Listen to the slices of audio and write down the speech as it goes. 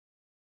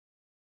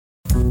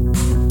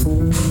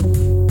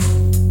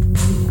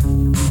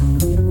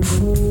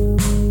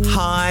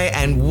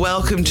and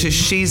welcome to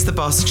She's the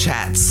Boss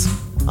Chats.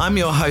 I'm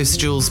your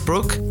host, Jules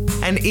Brooke,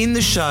 and in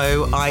the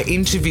show, I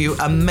interview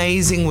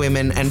amazing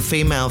women and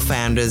female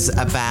founders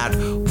about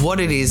what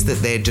it is that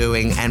they're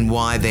doing and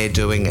why they're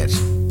doing it.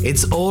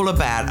 It's all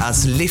about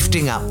us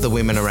lifting up the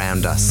women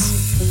around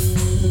us.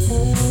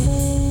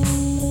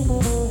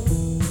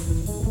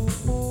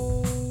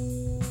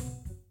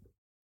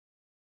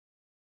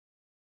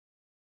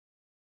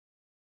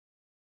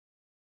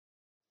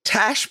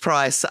 Tash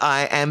Price,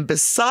 I am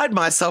beside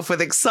myself with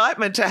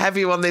excitement to have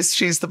you on this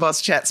She's the Boss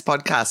Chats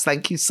podcast.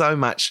 Thank you so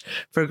much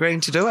for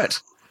agreeing to do it.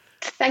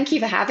 Thank you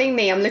for having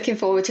me. I'm looking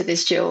forward to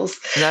this, Jules.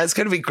 No, it's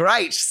going to be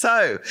great.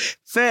 So,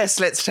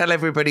 first, let's tell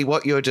everybody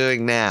what you're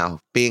doing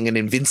now, being an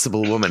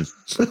invincible woman.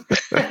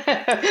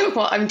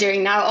 What I'm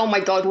doing now? Oh,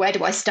 my God, where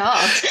do I start?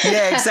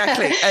 Yeah,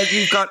 exactly. And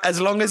you've got as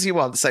long as you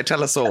want, so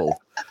tell us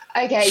all.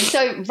 Okay,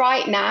 so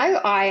right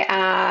now I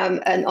am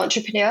an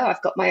entrepreneur.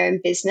 I've got my own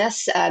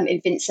business,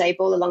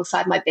 Invincible,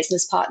 alongside my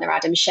business partner,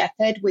 Adam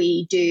Shepherd.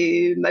 We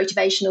do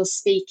motivational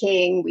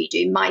speaking, we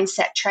do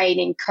mindset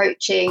training,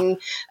 coaching,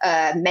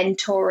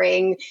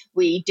 mentoring.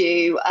 We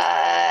do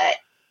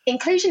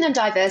inclusion and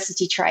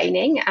diversity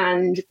training,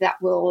 and that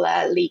will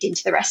lead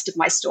into the rest of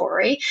my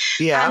story.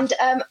 Yeah. And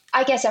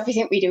I guess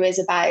everything we do is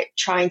about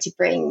trying to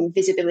bring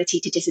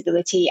visibility to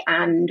disability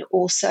and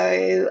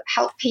also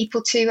help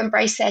people to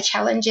embrace their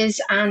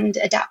challenges and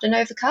adapt and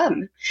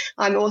overcome.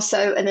 I'm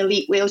also an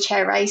elite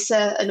wheelchair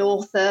racer, an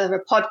author,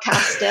 a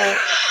podcaster.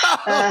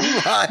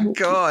 Oh my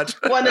God.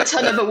 Won a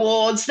ton of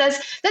awards. There's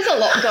a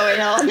lot going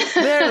on.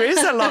 There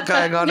is a lot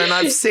going on, and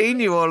I've seen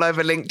you all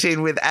over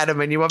LinkedIn with Adam,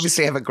 and you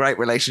obviously have a great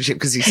relationship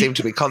because you seem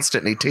to be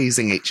constantly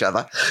teasing each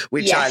other,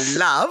 which yes. I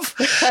love.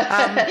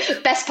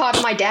 Best part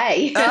of my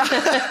day.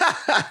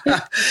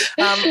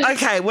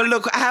 Okay, well,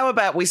 look, how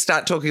about we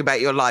start talking about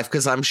your life,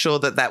 because I'm sure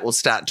that will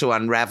start to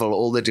unravel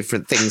all the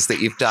different things that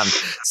you've done.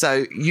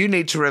 So you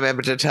need to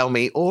remember to tell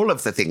me all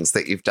of the things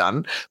that you've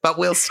done, but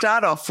we'll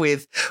start off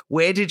with,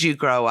 where did you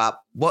grow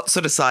up? What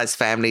sort of size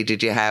family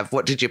did you have?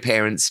 What did your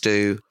parents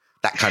do?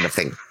 That kind of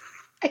thing.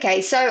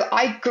 Okay, so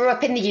I grew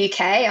up in the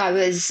UK. I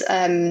was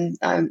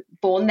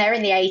born there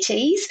in the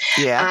 80s.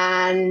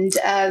 Yeah. And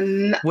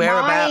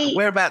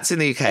whereabouts in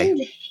the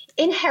UK?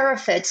 In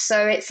Hereford.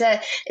 So it's a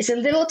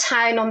little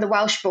town on the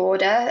Welsh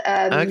border.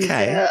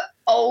 Okay. The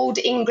old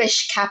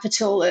English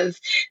capital of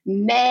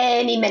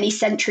many, many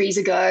centuries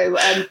ago.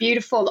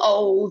 Beautiful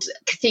old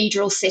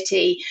cathedral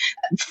city,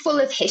 full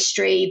of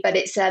history, but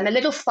it's a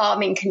little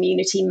farming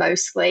community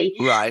mostly.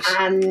 Right.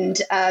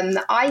 And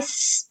I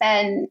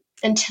spent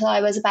until I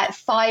was about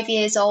 5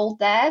 years old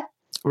there.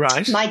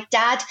 Right. My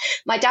dad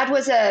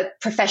was a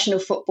professional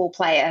football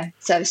player,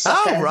 so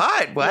soccer. Oh,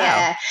 right. Wow.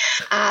 Yeah.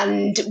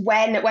 And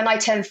when I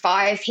turned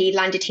 5, he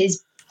landed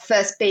his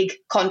first big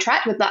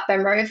contract with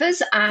Blackburn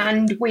Rovers,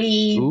 and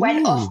we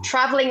went off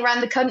traveling around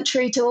the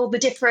country to all the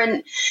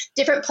different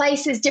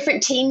places,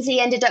 different teams he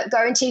ended up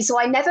going to. So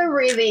I never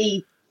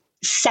really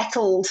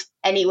settled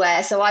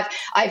anywhere. So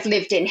I've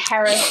lived in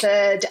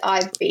Hereford,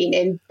 I've been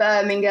in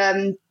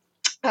Birmingham,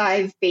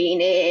 I've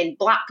been in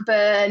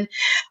Blackburn,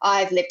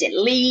 I've lived in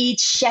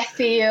Leeds,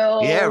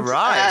 Sheffield. Yeah,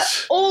 right.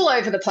 All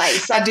over the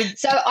place. So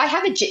I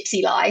have a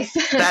gypsy life.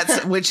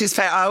 Which is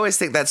fair. I always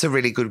think that's a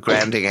really good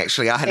grounding,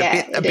 actually. I had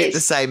a bit the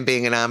same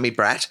being an army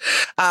brat.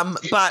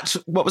 But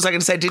what was I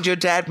going to say? Did your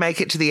dad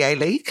make it to the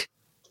A-League?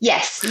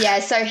 Yes. Yeah.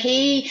 So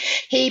he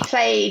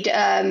played...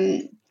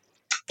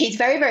 He's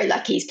very, very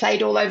lucky. He's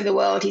played all over the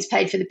world. He's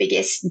played for the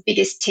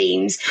biggest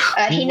teams.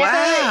 So he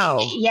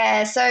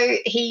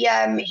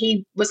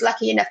was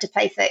lucky enough to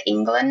play for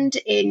England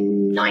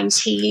in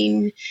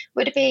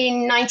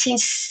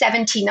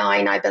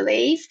 1979, I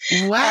believe.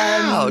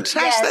 Wow,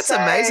 Tash, that's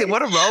amazing.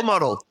 What a role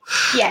model.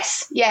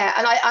 Yes, yeah,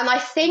 and I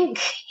think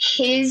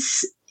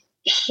his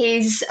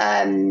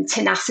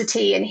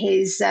tenacity and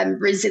his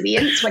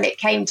resilience when it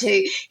came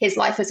to his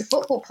life as a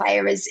football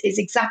player is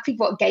exactly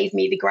what gave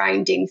me the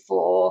grounding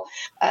for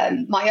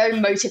my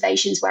own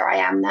motivations where I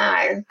am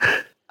now.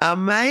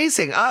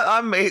 Amazing.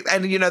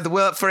 And you know, the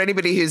world, for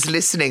anybody who's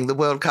listening, the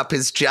World Cup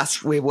is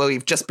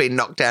we've just been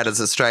knocked out as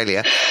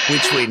Australia,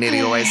 which we nearly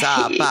always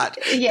are. But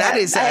yeah,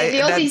 the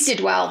Aussies did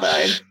well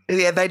though.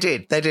 Yeah, they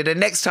did. And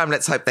next time,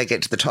 let's hope they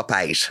get to the top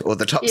 8 or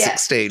the top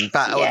 16.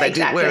 But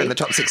we're in the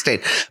top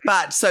 16.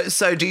 But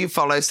so do you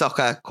follow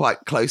soccer quite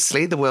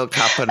closely, the World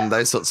Cup and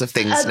those sorts of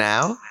things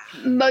now?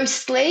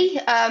 Mostly.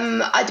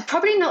 I'd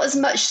probably not as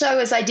much so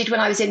as I did when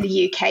I was in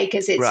the UK,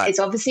 because it's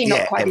obviously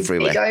not quite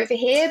everywhere. As big over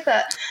here.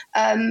 But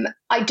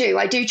I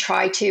do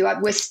try to.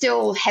 We're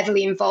still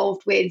heavily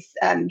involved with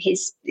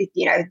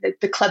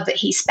the club that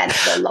he spent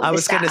the longest I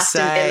was going to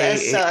say.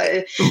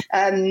 Villa.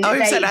 So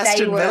he said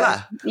Aston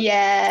Villa.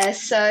 Yeah,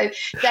 so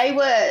they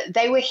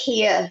were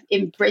here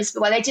in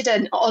Brisbane. Well, they did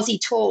an Aussie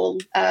tour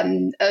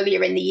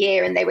earlier in the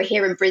year, and they were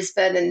here in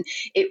Brisbane, and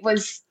it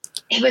was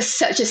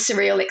such a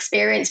surreal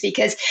experience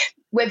because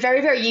we're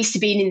very, very used to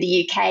being in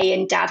the UK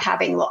and Dad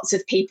having lots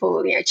of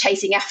people,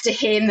 chasing after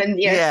him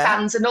and,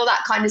 fans and all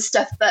that kind of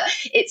stuff. But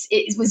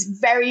it was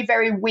very,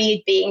 very weird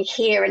being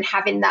here and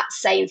having that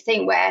same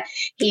thing where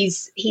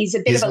he's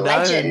a bit of a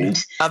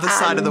legend. Other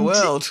side of the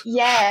world.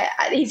 Yeah,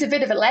 he's a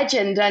bit of a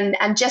legend.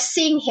 And just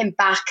seeing him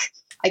back,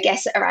 I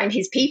guess, around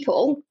his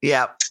people.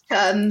 Yeah.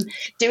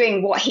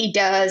 Doing what he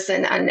does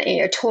and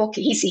talk.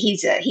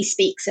 He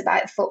speaks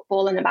about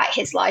football and about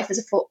his life as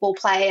a football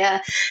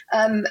player.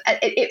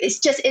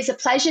 It's a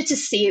pleasure to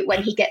see it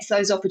when he gets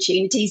those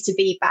opportunities to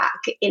be back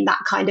in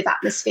that kind of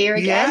atmosphere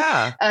again.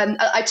 Yeah.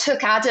 I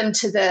took Adam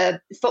to the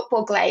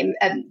football game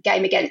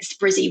against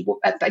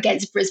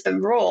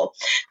Brisbane Roar,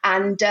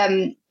 and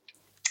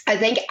I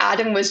think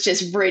Adam was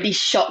just really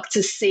shocked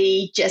to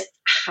see just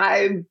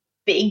how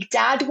big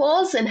Dad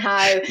was and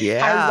how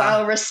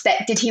well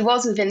respected he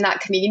was within that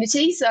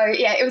community. So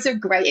yeah, it was a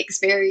great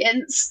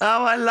experience.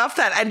 Oh, I love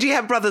that. And do you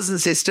have brothers and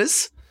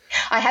sisters?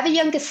 I have a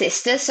younger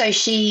sister, so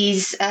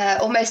she's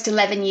almost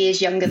 11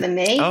 years younger than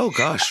me. Oh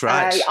gosh,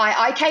 right.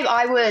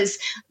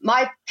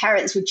 My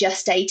parents were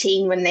just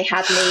 18 when they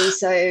had me,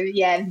 so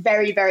yeah,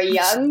 very, very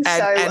young.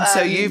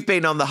 So you've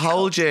been on the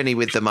whole journey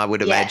with them, I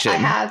would imagine.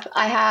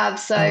 I have.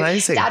 So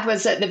amazing. Dad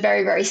was at the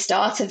very, very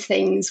start of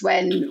things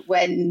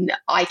when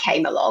I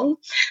came along,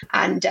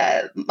 and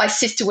my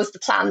sister was the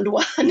planned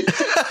one.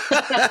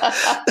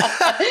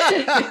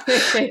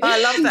 I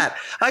love that.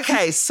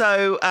 Okay,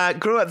 so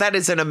grew up. That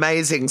is an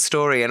amazing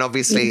story, and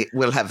obviously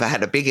will have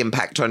had a big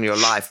impact on your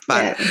life.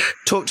 But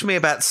talk to me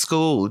about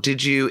school.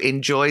 Did you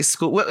enjoy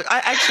school? Well,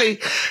 I actually.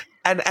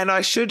 And I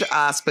should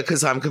ask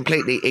because I'm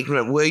completely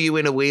ignorant. Were you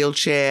in a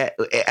wheelchair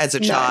as a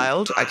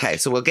child? Okay,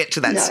 so we'll get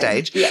to that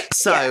stage. Yeah,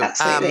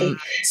 absolutely.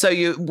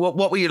 So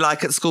what were you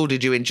like at school?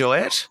 Did you enjoy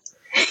it?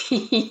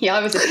 Yeah,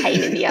 I was a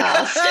pain in the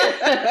ass.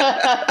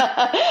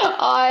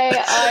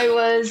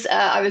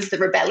 I was the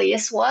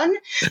rebellious one.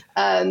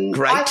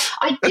 Great.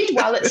 I did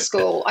well at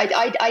school.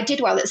 I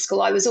did well at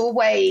school. I was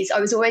always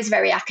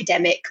very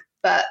academic.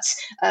 But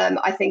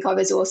I think I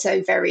was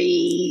also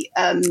very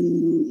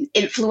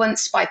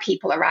influenced by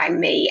people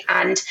around me.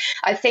 And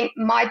I think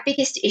my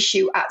biggest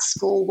issue at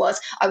school was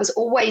I was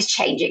always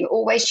changing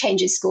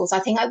schools. I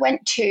think I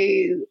went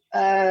to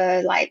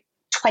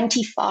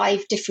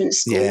 25 different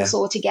schools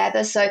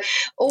altogether. So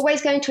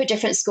always going to a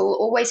different school,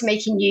 always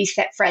making new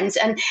friends.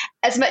 And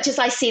as much as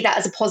I see that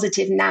as a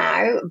positive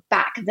now,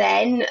 back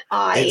then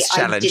it's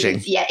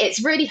challenging.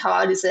 It's really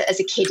hard as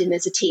a kid and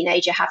as a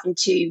teenager having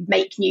to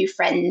make new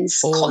friends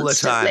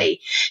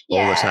constantly.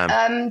 All the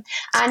time.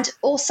 And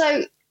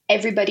also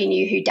everybody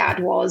knew who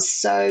Dad was,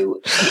 so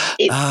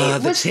it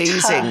was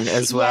teasing tough.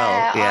 as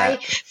well. Yeah.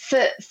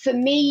 For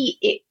me,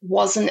 it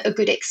wasn't a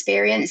good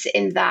experience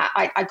in that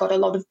I got a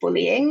lot of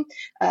bullying.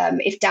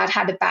 If Dad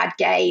had a bad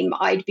game,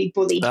 I'd be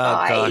bullied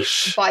by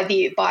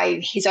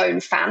his own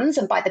fans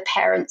and by the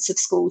parents of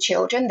school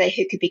children,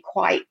 who could be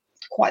quite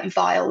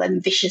vile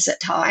and vicious at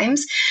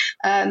times.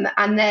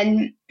 And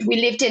then we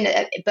lived in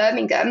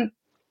Birmingham.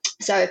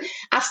 So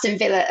Aston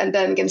Villa and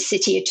Birmingham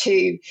City are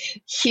two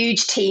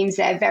huge teams.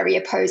 They're very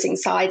opposing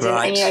sides.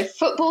 Right. And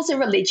football's a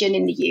religion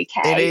in the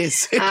UK. It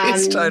is. It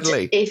is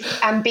totally.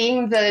 And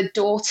being the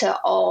daughter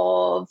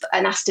of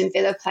an Aston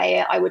Villa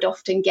player, I would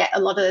often get a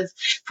lot of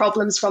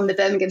problems from the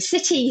Birmingham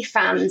City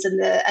fans and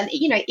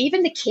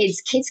even the kids.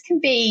 Kids can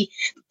be,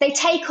 they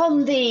take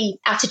on the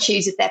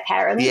attitudes of their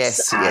parents.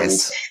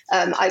 Yes.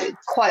 I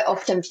quite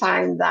often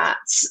found that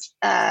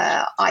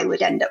I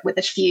would end up with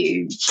a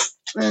few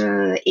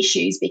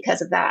issues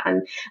because of that,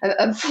 and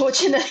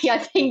unfortunately I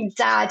think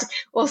Dad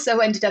also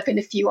ended up in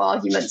a few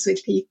arguments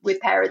with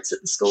parents at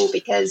the school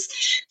because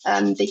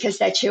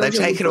their children they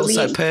take it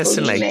also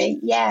personally.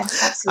 Yeah,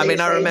 absolutely. I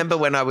mean, I remember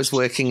when I was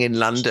working in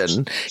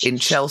London, in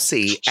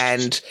Chelsea,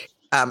 and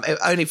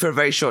only for a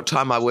very short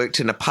time I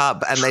worked in a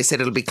pub, and they said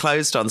it'll be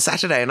closed on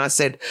Saturday. And I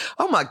said,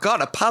 oh, my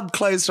God, a pub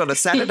closed on a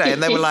Saturday?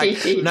 And they were like,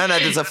 no,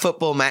 there's a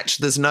football match.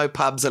 There's no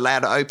pubs allowed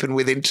to open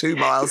within 2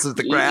 miles of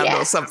the ground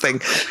or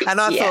something. And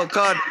I thought,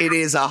 God, it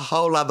is a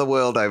whole other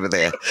world over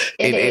there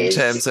in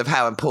terms of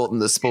how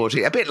important the sport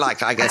is. A bit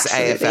like, I guess,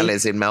 AFL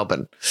is in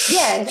Melbourne.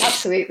 Yeah,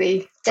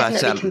 absolutely.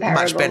 Definitely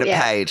comparable. Much better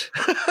paid.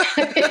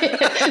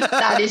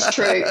 That is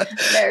true.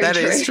 That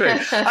is true.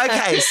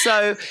 Okay,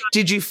 so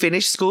did you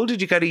finish school?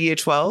 Did you go to year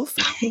 12?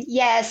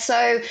 Yeah,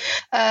 so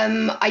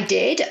I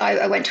did.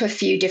 I went to a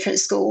few different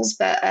schools,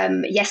 but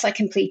yes, I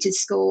completed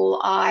school.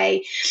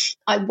 I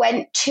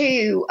went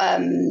to,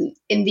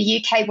 in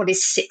the UK, what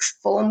is sixth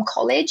form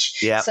college.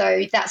 Yeah.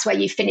 So that's where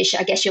you finish,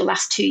 I guess, your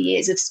last 2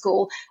 years of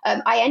school.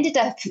 I ended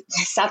up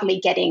sadly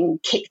getting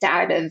kicked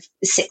out of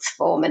sixth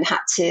form and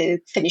had to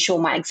finish all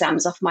my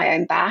exams off my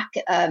own back.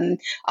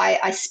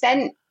 I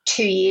spent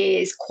 2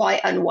 years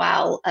quite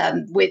unwell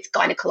with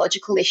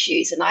gynecological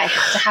issues, and I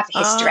had to have a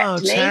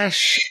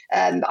hysterectomy.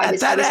 I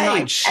was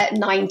at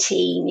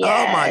 19.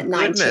 Yeah, oh my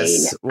 19.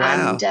 Goodness.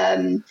 Wow.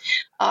 And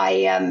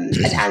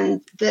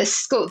and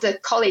the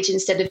college,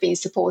 instead of being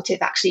supportive,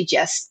 actually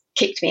just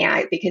kicked me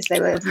out because they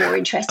were more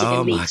interested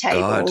in league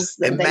tables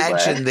than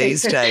Imagine they were.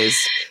 these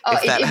days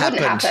if that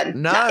happened. Wouldn't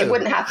happen. No, it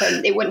wouldn't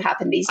happen. It wouldn't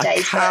happen these days.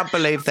 I can't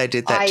believe they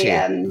did that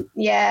to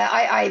you.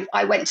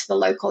 I went to the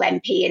local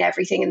MP and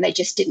everything, and they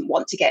just didn't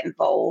want to get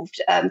involved.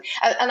 And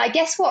I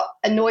guess what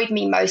annoyed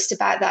me most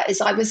about that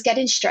is I was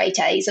getting straight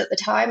A's at the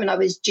time, and I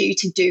was due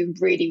to do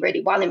really,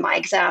 really well in my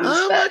exams.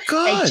 Oh, my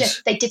God.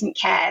 They didn't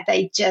care.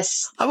 They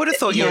just... I would have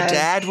thought your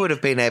dad would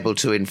have been able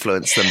to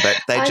influence them,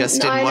 but they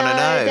just didn't want to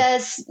know.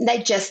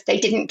 They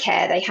didn't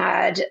care. They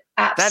had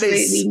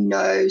absolutely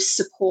no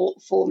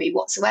support for me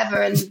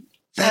whatsoever. And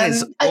that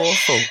is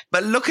awful.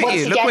 But look at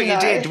you. Look what you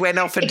did. Went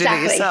off and did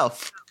it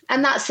yourself.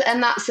 And that's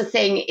the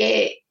thing.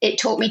 It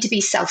taught me to be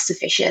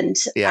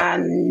self-sufficient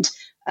and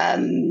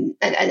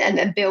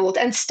build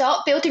and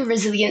start building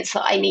resilience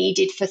that I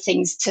needed for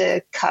things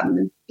to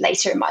come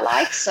later in my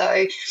life.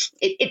 So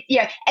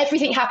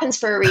everything happens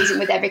for a reason.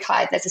 With every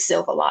cloud, there's a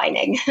silver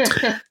lining.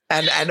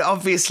 And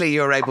obviously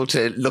you're able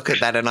to look at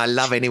that, and I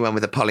love anyone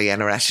with a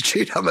Pollyanna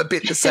attitude. I'm a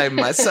bit the same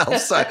myself.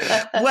 So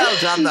well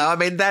done, though. I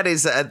mean, that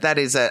is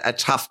a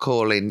tough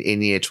call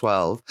in year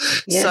 12.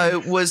 Yeah. So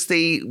was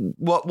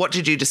what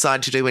did you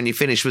decide to do when you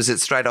finished? Was it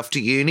straight off to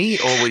uni,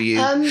 or were you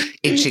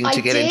itching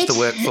to get into the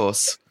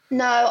workforce?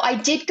 No, I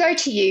did go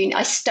to uni.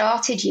 I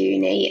started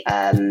uni.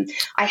 I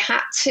had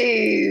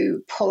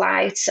to pull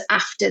out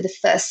after the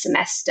first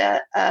semester.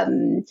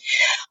 I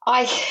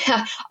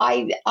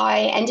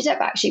ended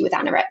up actually with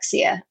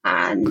anorexia,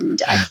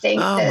 and I think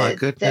my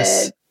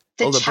goodness.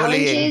 The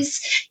challenges,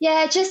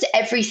 just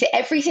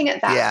everything at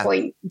that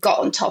point got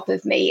on top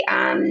of me,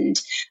 and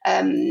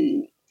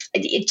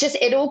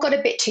it all got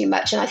a bit too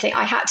much, and I think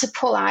I had to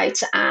pull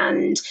out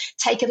and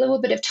take a little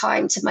bit of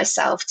time to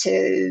myself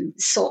to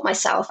sort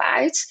myself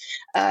out.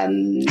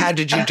 How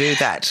did you do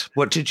that?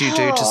 What did you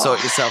do to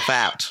sort yourself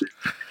out?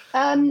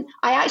 I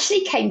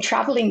actually came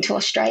traveling to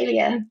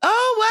Australia.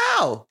 Oh,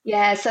 wow.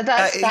 Yeah, so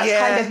that's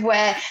kind of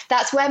where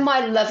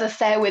my love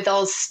affair with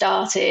Oz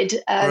started.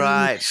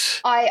 Right.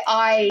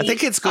 I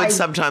think it's good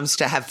sometimes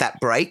to have that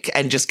break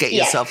and just get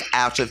yourself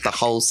out of the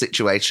whole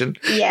situation.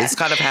 Yeah. It's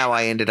kind of how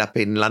I ended up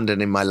in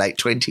London in my late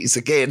 20s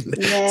again.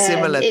 Yeah,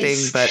 similar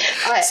thing. But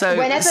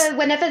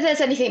whenever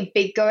there's anything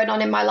big going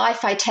on in my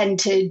life, I tend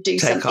to do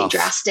something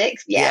drastic.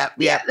 Yeah.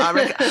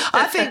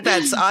 I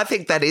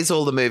think that is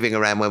all the moving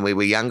around when we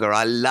were younger.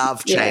 I love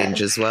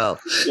change as well.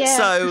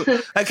 Yeah.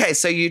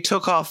 So you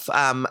took off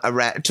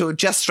around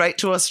just straight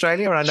to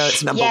Australia. I know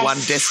it's number one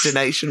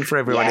destination for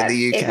everyone in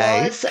the UK.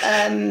 It was.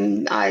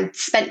 I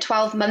spent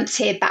 12 months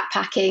here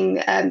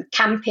backpacking,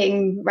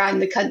 camping around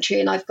the country,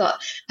 and I've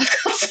got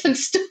some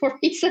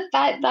stories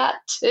about that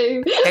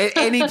too.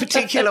 Any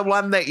particular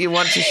one that you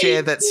want to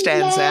share that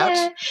stands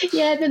out?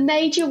 Yeah, the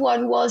major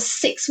one was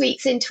 6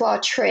 weeks into our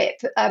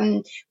trip.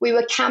 We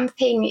were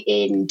camping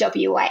in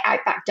WA,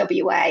 outback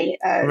WA.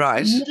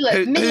 Right.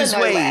 Who's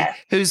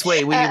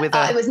we? Were you with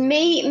It was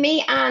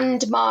me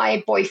and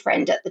my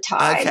boyfriend at the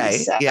time. Okay.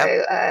 So,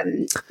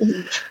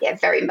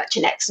 very much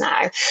an ex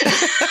now.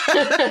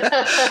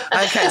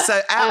 Okay,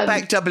 so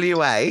outback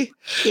WA.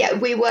 Yeah,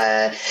 we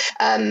were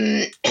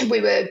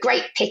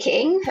grape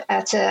picking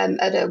at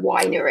a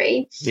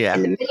winery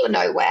in the middle of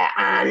nowhere,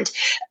 and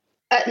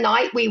at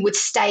night we would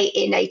stay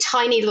in a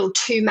tiny little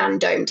 2-man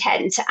dome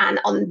tent,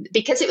 and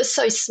because it was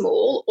so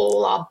small,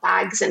 all our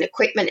bags and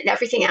equipment and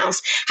everything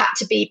else had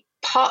to be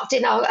parked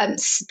in our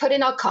put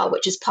in our car,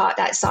 which was parked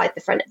outside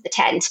the front of the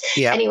tent.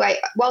 Yep. Anyway,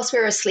 whilst we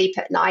were asleep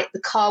at night, the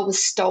car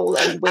was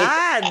stolen with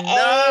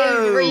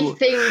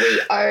everything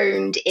we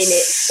owned in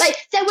it. Like,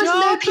 there was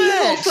no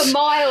people for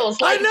miles,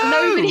 like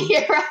nobody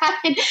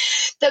around.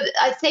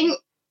 I think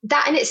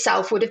that in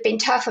itself would have been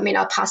tough. I mean,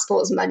 our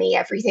passports, money,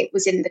 everything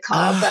was in the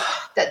car.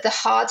 But the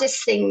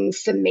hardest thing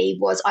for me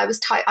was I'm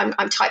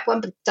type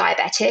 1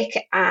 diabetic,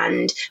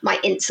 and my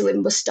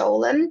insulin was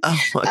stolen.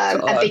 Oh my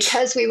God. And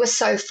because we were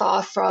so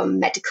far from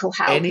medical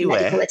help,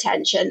 medical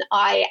attention,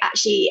 I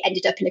actually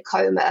ended up in a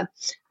coma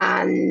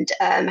and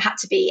had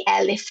to be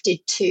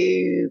airlifted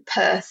to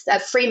Perth,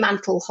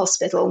 Fremantle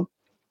Hospital.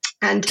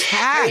 And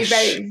very,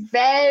 very,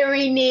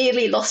 very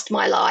nearly lost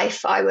my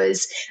life. I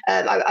was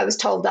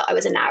told that I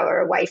was an hour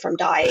away from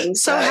dying.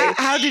 So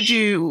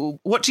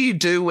what do you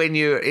do when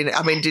you're in,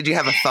 I mean, did you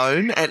have a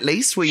phone at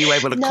least? Were you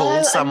able to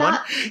call someone?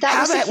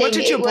 What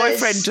did your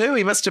boyfriend do?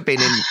 He must have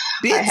been in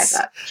bits.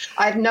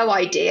 I have no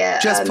idea.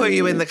 Just put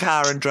you in the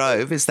car and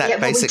drove? Is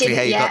that basically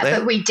how you got there?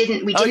 But we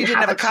didn't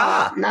have a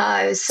car.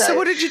 No. So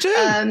what did you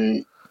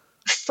do?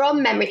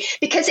 From memory,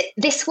 because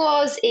this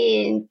was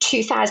in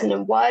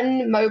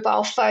 2001,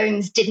 mobile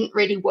phones didn't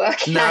really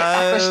work in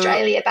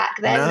Australia back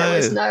then.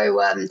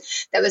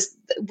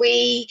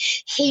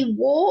 He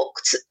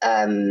walked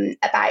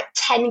about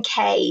 10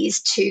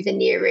 Ks to the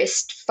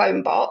nearest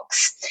phone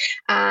box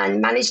and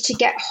managed to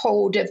get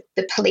hold of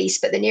the police,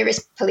 but the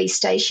nearest police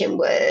station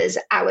was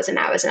hours and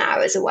hours and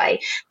hours away.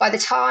 By the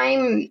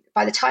time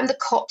the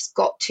cops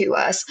got to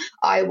us,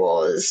 I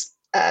was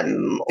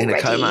in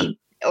a coma.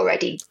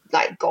 already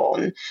like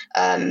gone,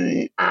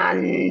 and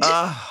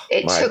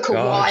it took a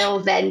while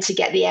then to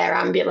get the air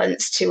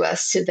ambulance to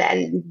us to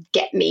then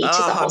get me to the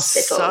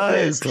hospital.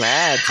 I'm so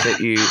glad that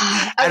you.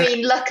 I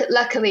mean,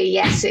 luckily,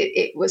 yes,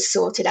 it was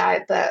sorted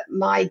out. But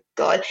my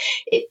God,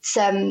 it's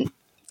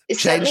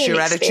changed your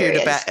attitude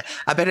about.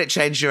 I bet it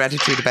changed your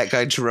attitude about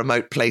going to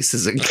remote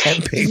places and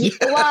camping.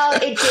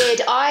 Well, it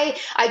did. I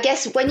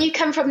guess when you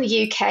come from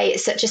the UK,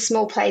 it's such a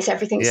small place.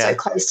 Everything's so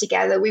close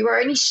together. We were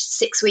only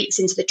 6 weeks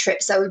into the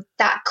trip, so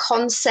that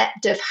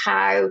concept of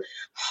how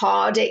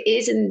hard it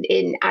is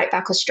in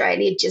outback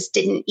Australia just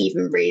didn't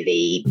even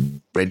really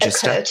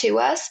occur to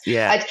us.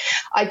 Yeah,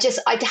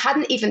 I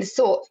hadn't even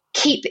thought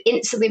keep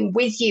insulin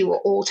with you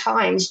at all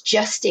times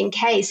just in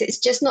case. It's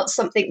just not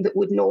something that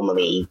would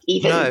normally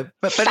even. No,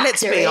 but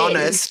let's be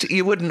honest,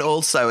 you wouldn't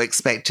also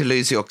expect to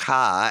lose your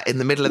car in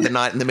the middle of the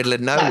night in the middle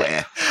of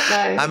nowhere. No,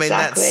 I mean,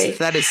 exactly.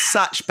 that is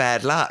such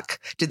bad luck.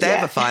 Did they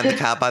ever find the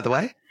car, by the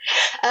way?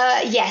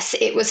 Yes,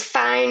 it was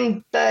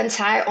found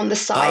burnt out on the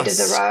side of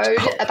the road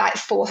about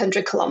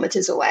 400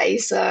 kilometres away.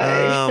 So,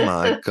 oh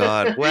my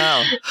God!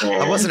 Well,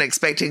 I wasn't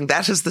expecting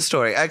that as the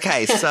story.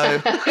 Okay,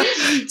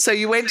 so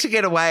you went to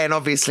get away and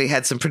obviously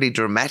had some pretty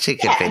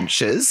dramatic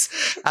adventures.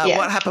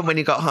 What happened when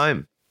you got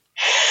home?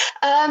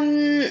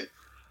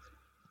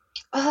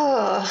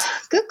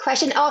 Good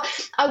question.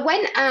 I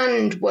went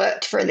and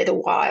worked for a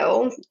little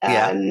while.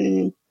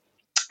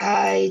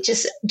 I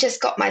just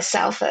got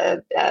myself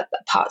a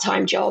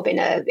part-time job in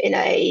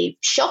a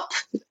shop.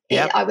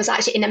 Yep. I was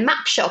actually in a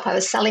map shop. I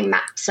was selling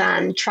maps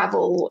and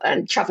travel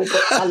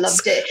books. I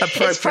loved it.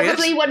 It's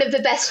probably one of the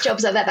best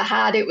jobs I've ever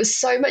had. It was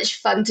so much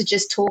fun to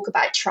just talk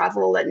about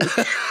travel, and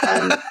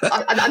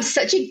I'm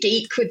such a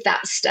geek with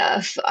that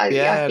stuff. I've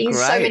been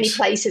so many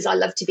places. I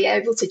love to be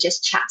able to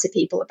just chat to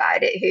people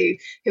about it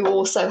who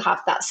also have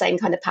that same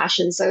kind of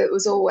passion. So it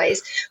was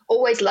always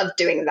loved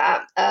doing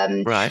that.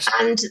 Right.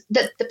 And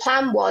the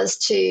plan was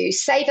to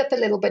save up a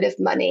little bit of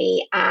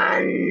money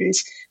and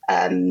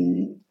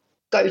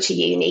go to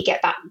uni,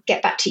 get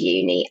back to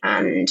uni,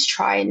 and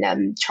try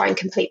and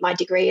complete my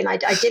degree. And I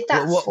did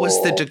that. What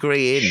was the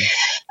degree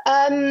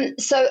in?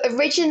 So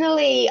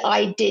originally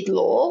I did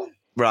law.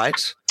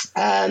 Right.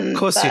 Of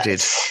course you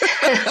did.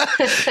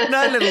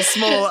 No little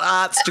small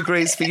arts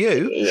degrees for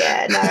you.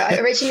 Yeah, no.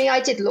 Originally I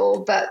did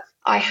law, but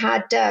I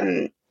had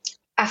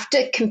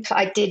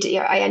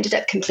I ended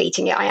up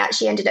completing it. I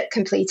actually ended up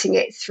completing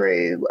it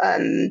through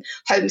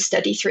home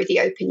study through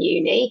the Open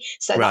Uni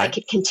so that I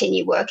could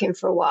continue working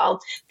for a while.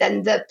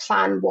 Then the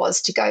plan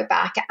was to go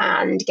back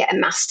and get a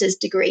master's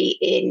degree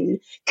in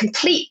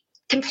complete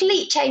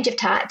change of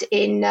tact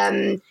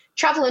in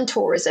travel and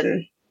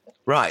tourism.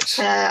 Right.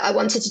 I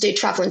wanted to do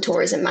travel and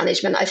tourism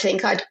management. I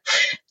think I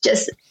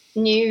just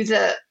knew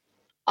that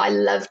I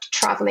loved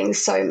traveling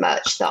so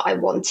much that I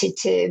wanted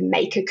to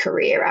make a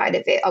career out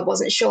of it. I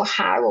wasn't sure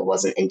how. I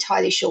wasn't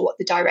entirely sure what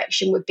the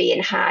direction would be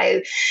and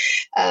how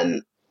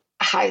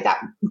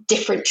that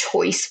different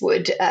choice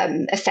would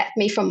affect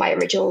me from my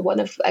original one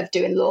of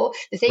doing law.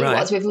 The thing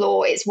was with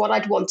law, it's what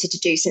I'd wanted to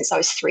do since I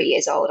was 3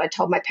 years old. I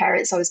told my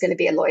parents I was going to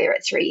be a lawyer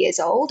at 3 years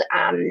old,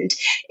 and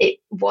it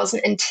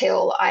wasn't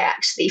until I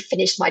actually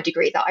finished my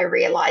degree that I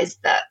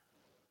realized that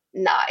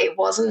it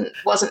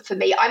wasn't for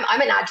me.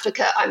 I'm an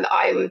advocate. I'm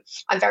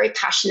very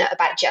passionate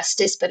about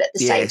justice, but at the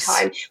same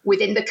time,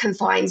 within the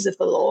confines of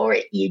the law,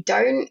 you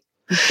don't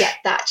get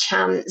that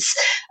chance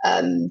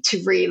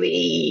to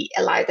really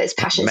allow those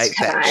passions make to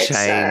come that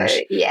out.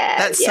 Change. So,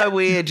 that's so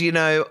weird. You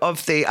know, I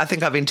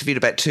think I've interviewed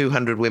about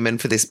 200 women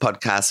for this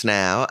podcast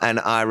now, and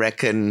I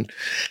reckon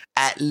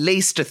at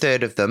least a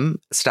third of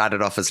them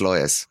started off as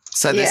lawyers.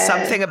 So there's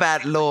something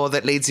about law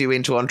that leads you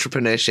into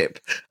entrepreneurship.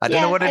 I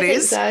don't know what it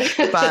is, so.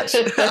 But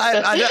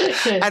I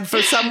don't, and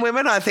for some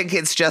women, I think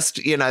it's just,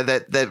 you know,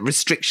 that the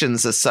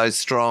restrictions are so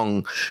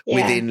strong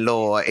within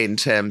law in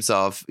terms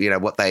of, you know,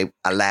 what they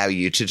allow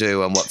you to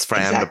do and what's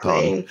frowned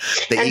upon,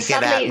 that you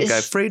get out and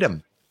go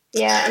freedom.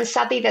 Yeah, and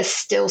sadly, there's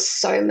still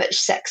so much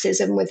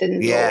sexism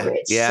within law.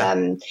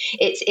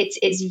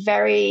 It's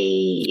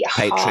very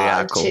patriarchal.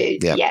 Hard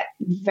to,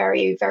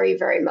 very, very,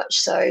 very much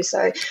so.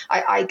 So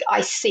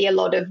I see a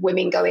lot of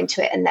women go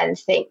into it and then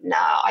think,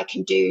 I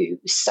can do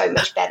so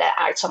much better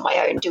out on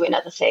my own doing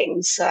other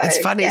things. So it's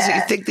funny, isn't it?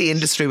 You think the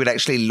industry would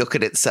actually look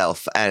at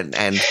itself and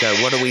go,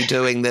 what are we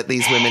doing that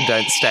these women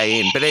don't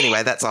stay in? But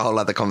anyway, that's a whole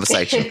other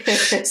conversation.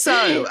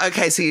 So,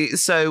 okay,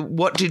 so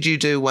what did you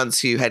do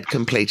once you had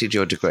completed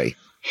your degree?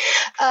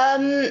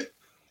 So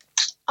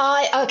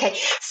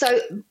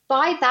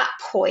by that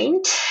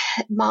point,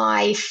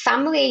 my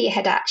family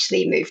had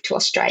actually moved to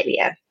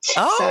Australia.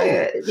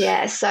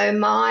 So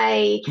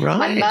my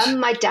mum,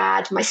 my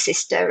dad, my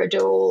sister had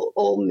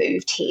all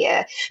moved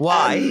here.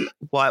 Why?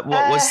 What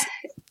was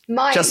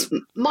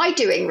my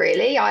doing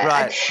really?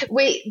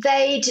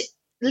 They'd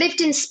lived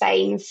in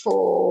Spain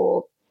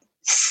for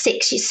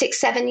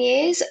 6-7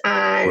 years,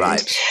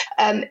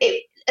 and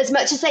as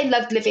much as they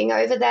loved living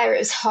over there, it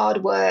was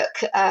hard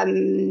work.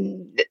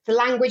 The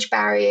language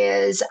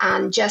barriers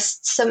and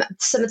just some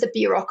of the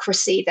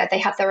bureaucracy there. They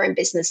had their own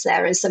business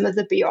there, and some of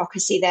the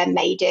bureaucracy there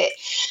made it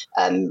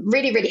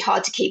really, really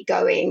hard to keep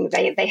going.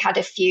 They had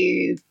a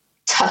few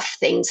tough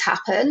things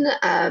happen,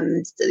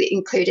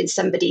 including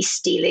somebody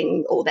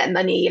stealing all their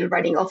money and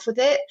running off with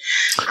it.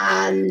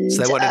 And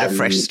so they wanted a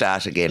fresh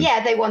start again.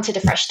 Yeah, they wanted a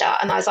fresh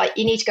start. And I was like,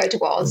 you need to go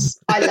to Oz.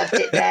 I loved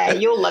it there.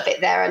 You'll love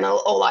it there. And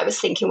all I was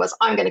thinking was,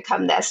 I'm going to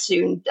come there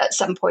soon at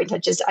some point. I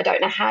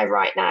don't know how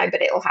right now,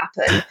 but it'll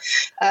happen.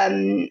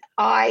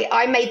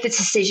 I made the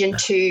decision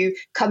to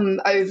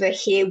come over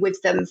here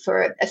with them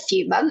for a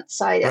few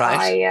months.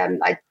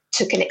 I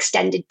took an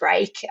extended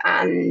break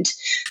and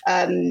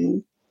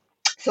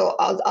thought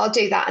I'll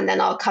do that, and then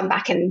I'll come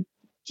back and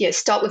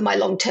start with my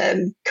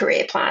long-term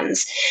career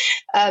plans.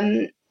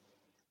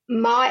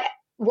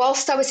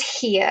 Whilst I was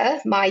here,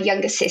 my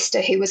younger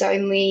sister, who was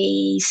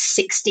only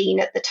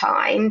 16 at the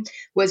time,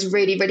 was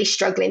really, really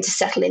struggling to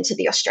settle into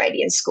the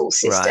Australian school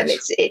system. Right.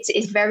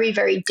 It's very,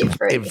 very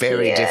different.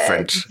 Very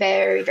different.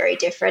 Very, very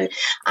different.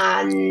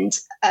 And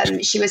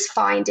she was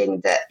finding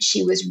that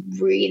she was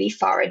really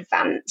far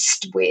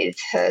advanced with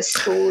her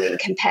schooling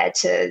compared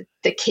to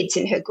the kids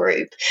in her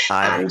group.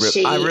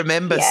 I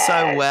remember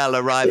so well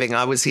arriving.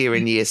 I was here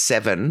in year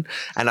 7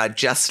 and I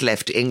just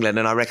left England,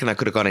 and I reckon I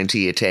could have gone into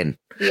year 10.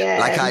 Yeah.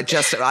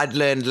 Like I'd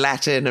learned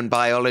Latin and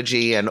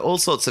biology and all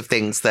sorts of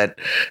things that,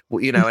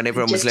 and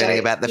everyone was learning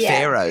about the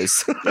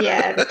pharaohs.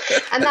 Yeah.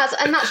 And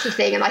that's the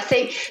thing. And I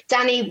think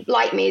Danny,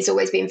 like me, has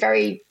always been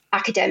very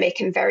academic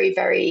and very,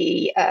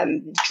 very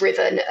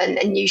driven,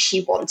 and knew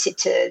she wanted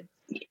to,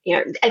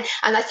 and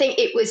I think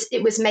it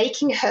was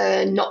making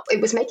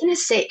her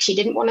sick. She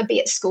didn't want to be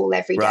at school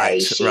every day.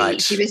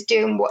 She was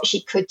doing what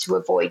she could to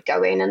avoid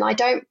going, and I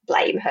don't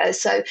blame her.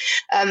 So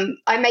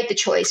I made the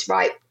choice,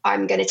 right,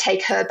 I'm going to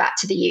take her back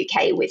to the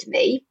UK with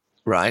me.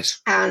 Right.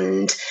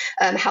 And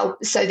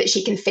help so that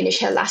she can finish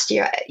her last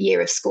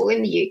year of school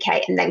in the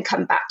UK and then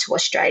come back to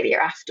Australia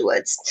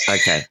afterwards.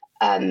 Okay.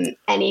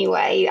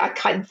 Anyway,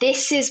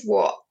 this is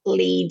what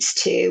leads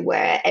to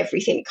where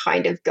everything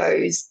kind of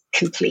goes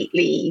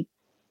completely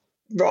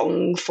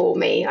wrong for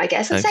me, I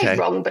guess. I say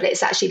wrong, but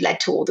it's actually led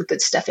to all the good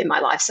stuff in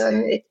my life, so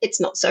it's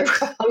not so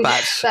wrong.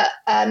 But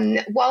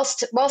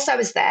whilst I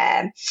was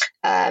there,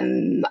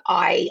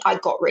 I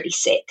got really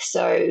sick.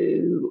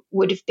 So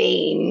would have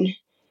been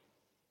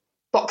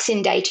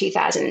Boxing Day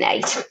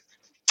 2008.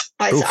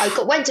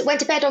 I went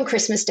to bed on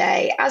Christmas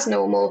Day as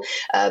normal.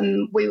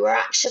 We were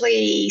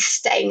actually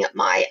staying at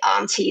my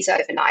auntie's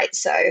overnight,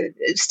 so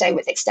staying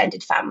with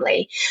extended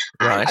family.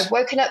 And right. I've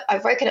woken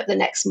up the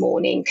next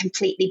morning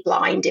completely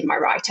blind in my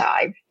right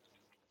eye.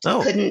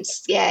 Oh.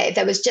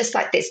 There was just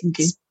like this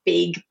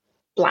big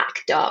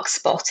black dark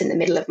spot in the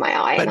middle of my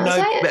eye.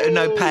 But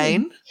no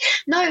pain?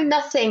 No,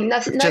 nothing. No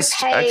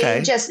pain.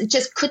 Okay.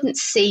 Just couldn't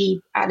see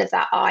out of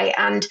that eye.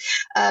 And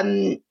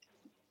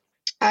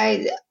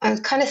I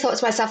kind of thought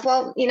to myself,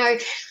 well,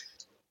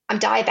 I'm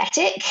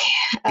diabetic.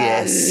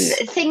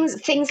 Yes.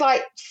 Things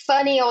like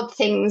funny, odd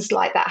things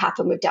like that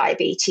happen with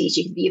diabetes.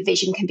 Your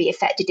vision can be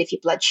affected if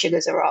your blood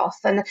sugars are off.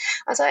 And I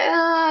was like,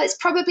 it's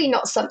probably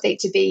not something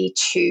to be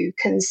too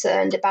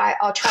concerned about.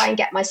 I'll try and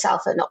get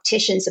myself an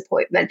optician's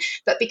appointment.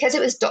 But because it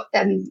was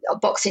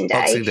Boxing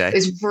Day, it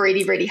was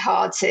really, really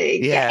hard to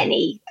get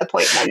any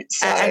appointments.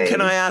 So, and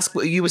can I ask,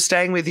 you were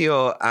staying with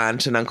your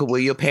aunt and uncle. Were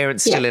your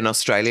parents still in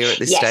Australia at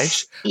this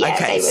stage? Yeah,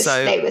 okay,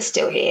 they were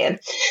still here.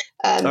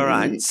 All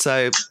right,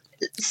 so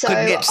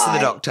couldn't get to the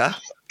doctor.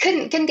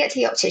 Couldn't get to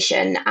the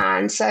optician,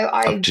 and so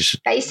I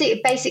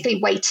basically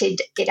waited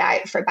it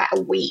out for about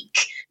a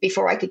week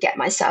before I could get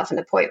myself an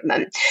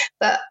appointment.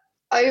 But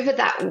over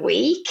that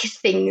week,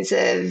 things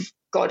have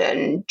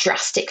gotten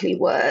drastically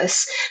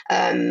worse,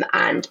 and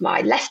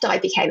my left eye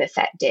became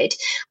affected,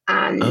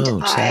 and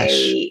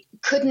I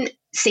couldn't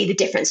see the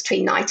difference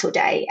between night or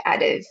day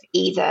out of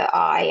either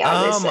eye.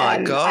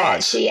 My God. I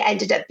actually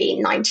ended up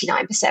being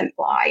 99%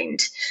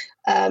 blind.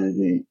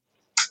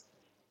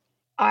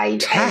 I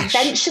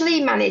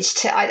eventually managed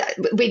to.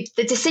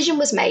 The decision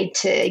was made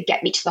to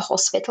get me to the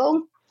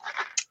hospital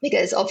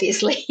because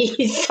obviously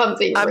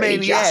something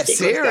really drastic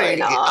was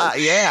going on.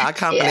 I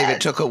can't believe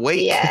it took a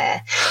week.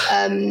 Yeah,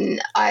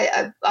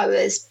 I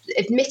was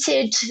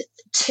admitted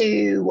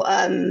to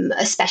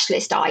a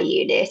specialist eye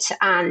unit,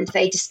 and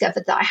they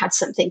discovered that I had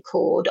something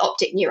called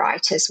optic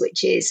neuritis,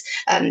 which is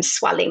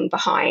swelling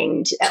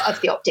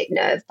of the optic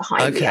nerve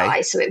behind the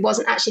eye. So it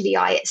wasn't actually the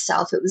eye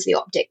itself, it was the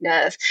optic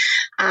nerve.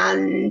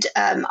 And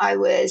I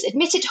was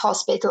admitted to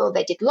hospital.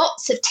 They did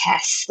lots of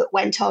tests that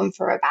went on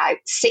for about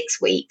 6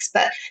 weeks,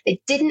 but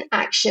they didn't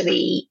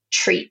actually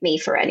treat me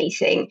for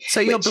anything. So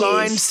you're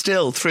blind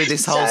still through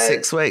this whole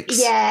 6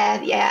 weeks?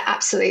 Yeah,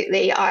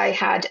 absolutely. I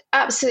had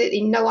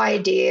absolutely no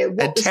idea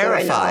what was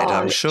terrified, going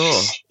on. I'm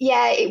sure.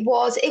 Yeah, it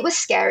was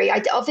scary.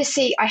 I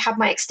had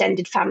my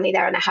extended family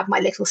there, and I had my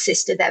little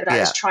sister there, but I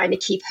was trying to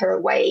keep her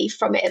away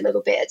from it a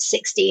little bit at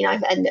 16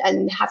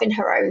 and having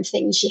her own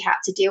things she had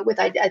to deal with.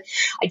 I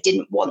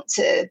didn't want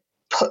to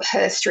put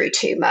her through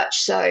too much.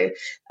 So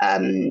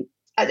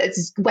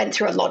went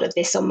through a lot of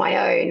this on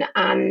my own,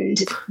 and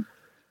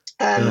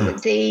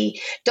the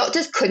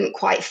doctors couldn't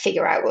quite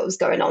figure out what was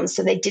going on,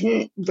 so they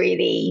didn't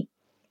really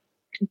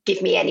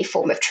give me any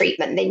form of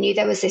treatment. They knew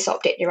there was this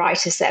optic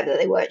neuritis there, but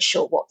they weren't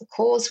sure what the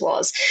cause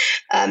was.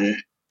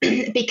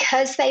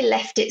 Because they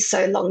left it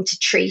so long to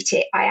treat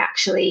it, I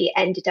actually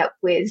ended up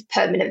with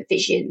permanent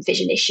vision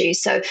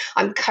issues. So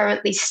I'm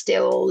currently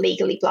still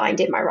legally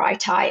blind in my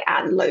right eye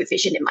and low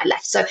vision in my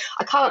left. So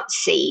I can't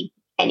see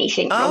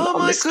anything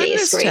on the skier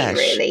screen, Tash.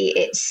 Really.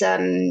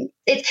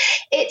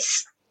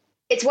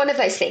 It's one of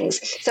those things.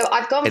 So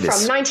I've gone from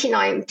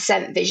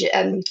 99%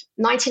 vision,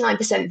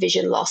 99%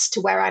 vision loss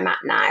to where I'm at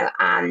now,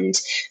 and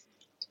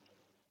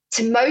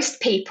to most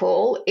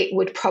people, it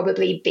would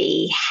probably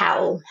be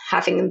hell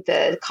having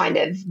the kind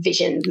of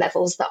vision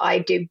levels that I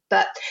do.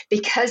 But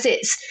because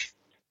it's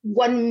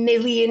 1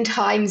 million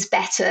times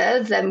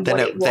better than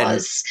what it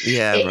was,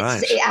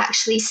 it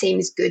actually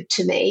seems good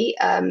to me.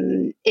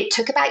 It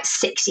took about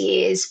 6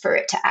 years for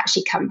it to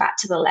actually come back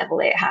to the level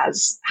it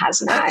has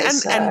now.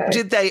 And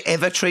did they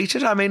ever treat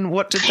it? I mean,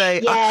 what did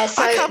they? Yeah,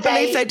 I can't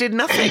believe they did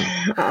nothing.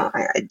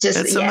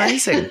 It's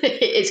amazing.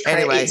 It's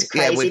crazy. Anyway, it's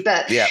crazy.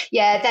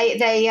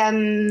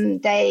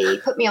 They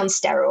put me on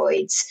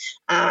steroids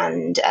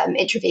and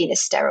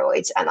intravenous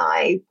steroids, and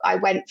I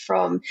went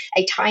from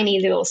a tiny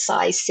little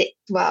size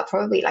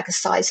probably like a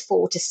size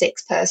 4 to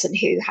 6 person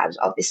who had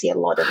obviously a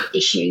lot of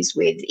issues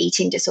with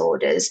eating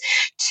disorders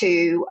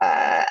to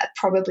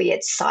probably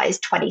at size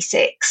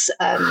 26.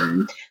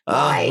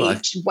 My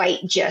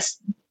weight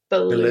just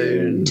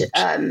ballooned.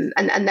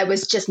 And there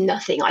was just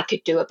nothing I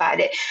could do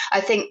about it.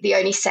 I think the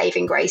only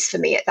saving grace for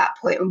me at that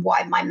point, and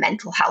why my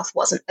mental health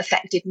wasn't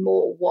affected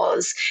more,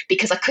 was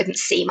because I couldn't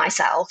see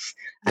myself.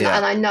 And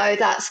I know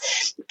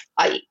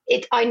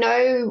I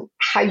know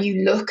how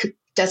you look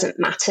doesn't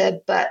matter,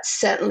 but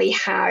certainly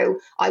how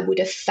I would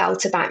have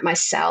felt about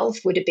myself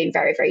would have been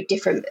very, very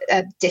different.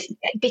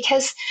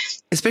 Because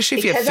especially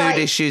if you have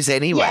food issues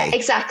anyway. Yeah,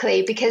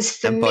 exactly. Because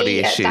for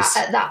me,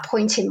 at that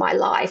point in my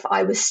life,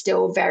 I was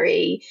still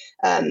very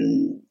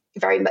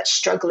much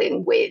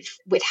struggling with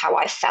how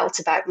I felt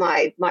about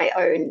my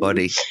own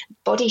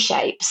body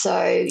shape. So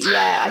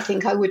I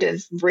think I would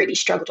have really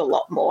struggled a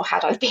lot more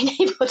had I been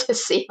able to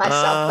see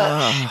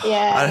myself.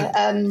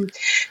 But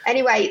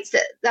anyway,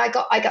 I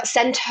got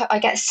sent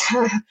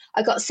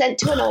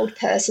to an old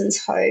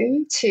person's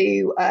home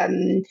to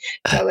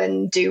go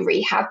and do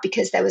rehab,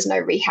 because there was no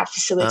rehab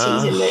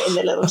facilities in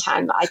the little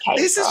town that I came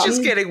from. This is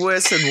just getting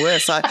worse and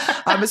worse.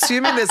 I'm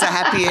assuming there's a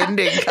happy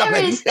ending coming.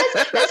 There is.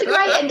 There's a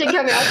great ending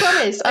coming. I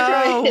promise.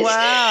 Oh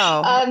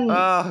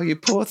wow! You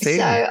poor thing.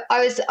 So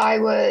I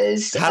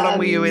was. How long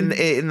were you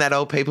in that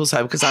old people's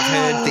home? Because I've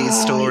heard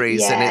these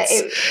stories, and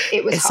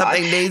it was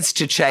something needs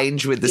to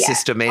change with the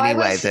system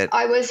anyway.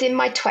 I was in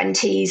my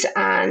 20s,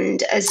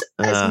 and as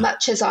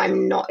much as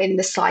I'm not in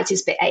the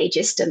slightest bit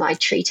ageist, and I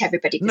treat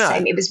everybody the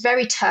same, it was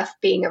very tough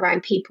being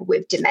around people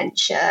with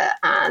dementia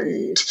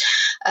and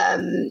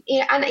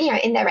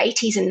in their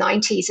 80s and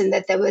 90s, and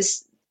that there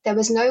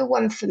was no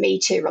one for me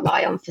to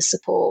rely on for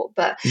support.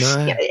 But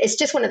it's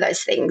just one of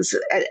those things.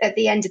 At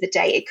the end of the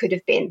day,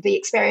 the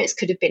experience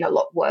could have been a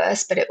lot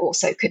worse, but it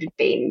also could have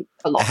been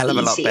a lot easier.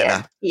 Lot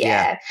better.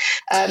 Yeah.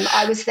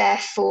 I was there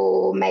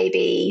for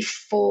maybe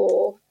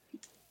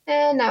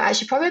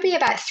probably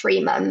about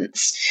 3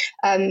 months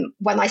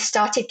when I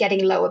started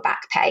getting lower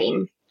back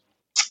pain.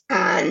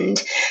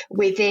 And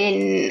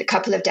within a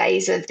couple of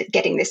days of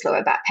getting this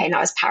lower back pain, I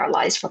was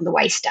paralyzed from the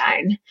waist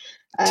down.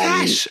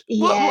 Tash,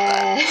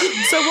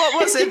 so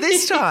what was it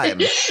this time?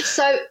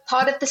 So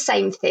part of the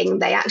same thing,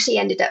 they actually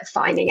ended up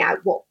finding out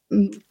what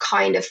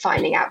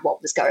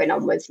was going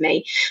on with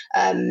me.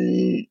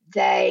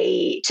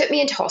 They took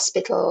me into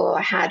hospital.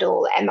 I had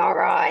all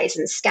MRIs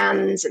and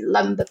scans and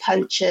lumbar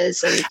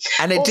punctures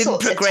and it didn't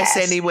progress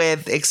anywhere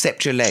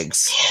except your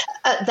legs.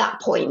 At that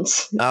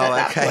point.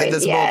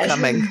 There's more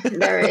coming.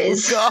 There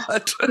is. Oh,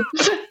 God.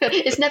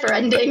 It's never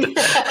ending.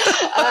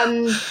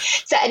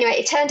 So anyway,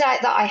 it turned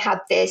out that I had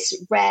this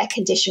rare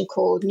condition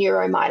called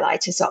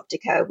neuromyelitis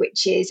optica,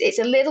 it's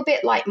a little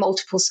bit like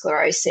multiple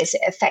sclerosis.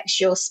 It affects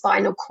your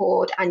spinal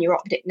cord and your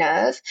optic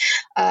nerve.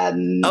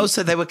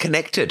 So they were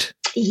connected.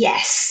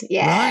 Yes.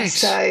 Yeah. Right.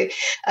 So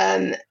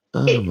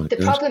the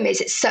problem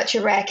is it's such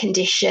a rare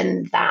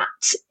condition that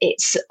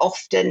it's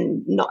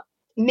often not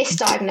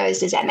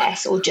misdiagnosed as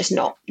MS or just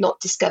not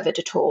discovered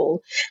at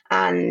all.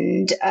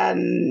 And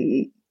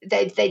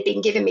they'd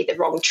been giving me the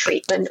wrong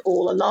treatment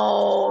all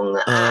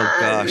along. Oh,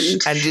 gosh.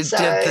 And did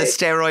the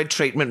steroid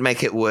treatment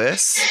make it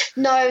worse?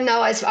 No,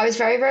 I was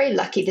very, very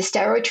lucky. The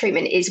steroid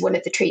treatment is one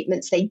of the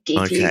treatments they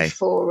give you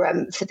for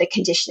the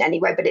condition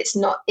anyway, but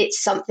it's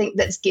something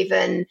that's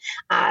given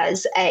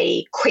as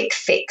a quick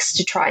fix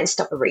to try and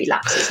stop a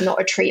relapse. It's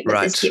not a treatment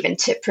that's given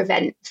to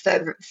prevent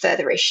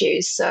further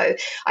issues. So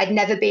I'd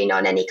never been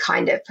on any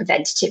kind of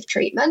preventative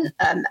treatment.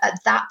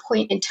 At that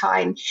point in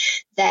time,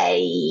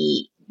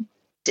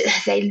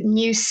 they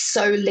knew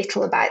so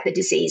little about the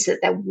disease that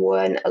there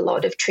weren't a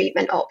lot of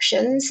treatment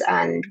options.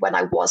 And when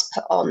I was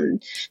put on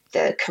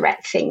the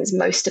correct things,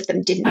 most of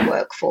them didn't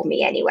work for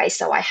me anyway.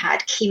 So I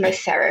had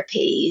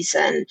chemotherapies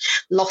and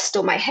lost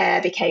all my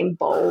hair, became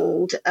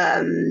bald.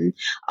 I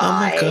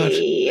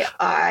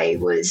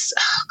was,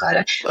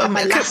 I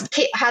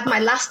had my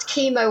last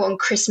chemo on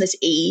Christmas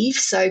Eve.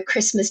 So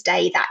Christmas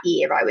Day that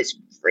year, I was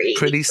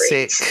pretty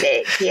sick.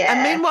 Yeah.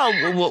 And meanwhile,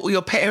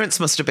 your parents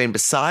must have been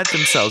beside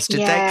themselves. Did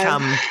they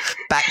come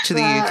back to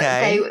the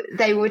UK?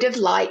 They would have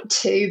liked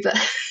to, but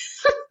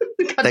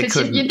they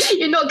couldn't.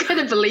 You're not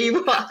going to believe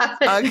what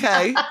happened.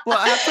 Okay,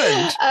 what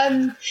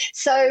happened?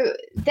 So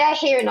they're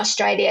here in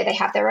Australia. They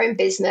have their own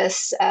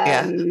business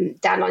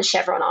down on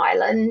Chevron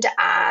Island,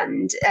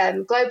 and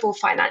global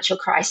financial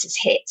crisis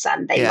hits,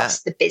 and they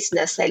lost the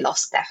business, they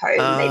lost their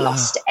home, they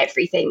lost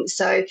everything.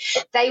 So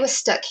they were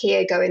stuck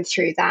here going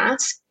through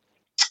that.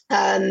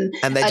 And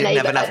they didn't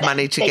have enough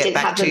money to get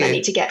back to you. They didn't have the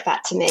money to get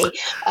back to me.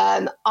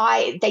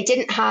 I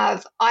didn't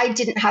have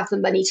the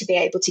money to be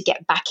able to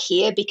get back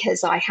here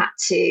because I had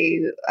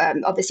to.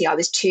 Obviously, I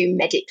was too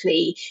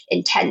medically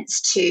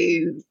intense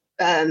to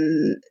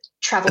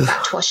travel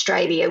back to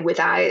Australia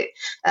without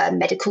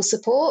medical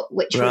support,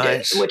 which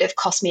would have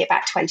cost me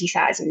about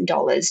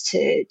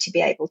 $20,000 to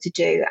be able to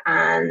do.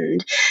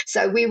 And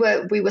so we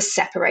were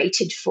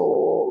separated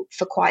for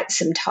quite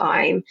some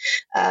time.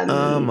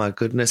 Oh my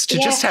goodness! To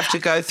just have to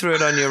go through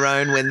it on your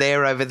own when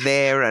they're over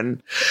there,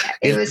 and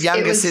your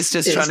younger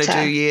sister's trying to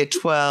do year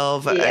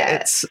 12.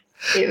 Yeah.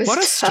 What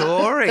a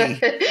story.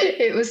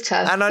 It was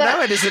tough. And I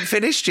know it isn't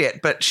finished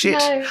yet, but shit.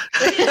 No.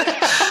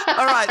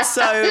 All right.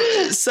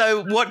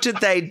 So what did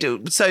they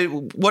do?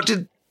 So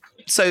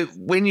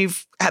when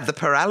you've had the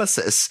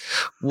paralysis,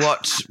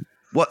 what's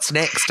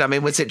next? I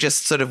mean, was it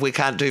just sort of, we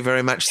can't do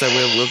very much, so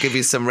we'll give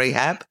you some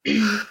rehab?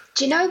 Do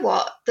you know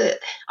what?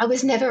 I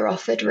was never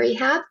offered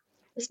rehab.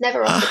 I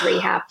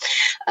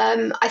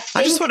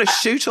just want to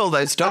shoot all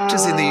those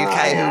doctors in the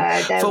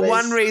UK who, for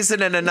one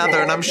reason and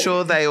another, and I'm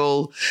sure they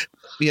all,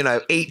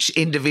 each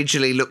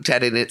individually looked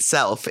at in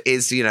itself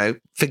is,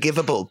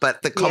 forgivable,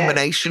 but the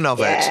combination of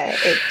it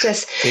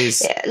just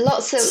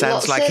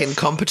sounds like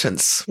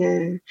incompetence.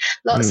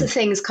 Lots of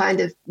things kind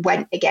of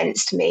went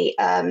against me.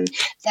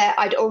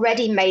 I'd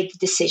already made the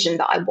decision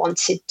that I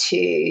wanted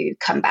to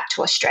come back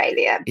to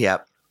Australia.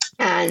 Yep.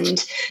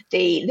 And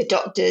the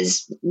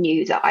doctors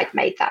knew that I'd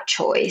made that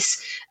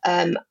choice.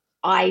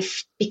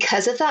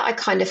 Because of that, I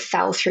kind of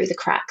fell through the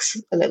cracks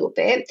a little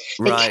bit.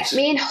 They kept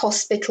me in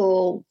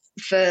hospital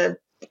for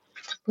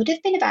would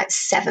have been about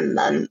 7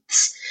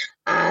 months.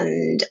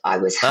 And I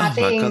was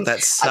having... Oh, my God,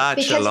 that's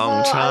such a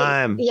long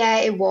time.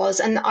 It was.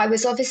 And I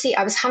was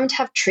having to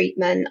have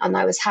treatment, and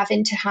I was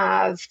having to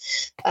have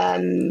a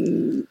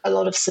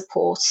lot of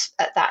support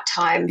at that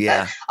time.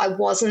 Yeah. But I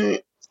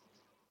wasn't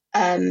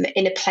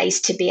in a place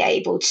to be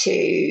able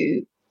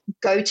to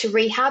go to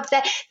rehab.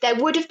 There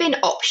would have been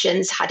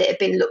options had it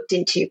been looked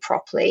into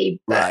properly,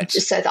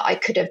 just so that I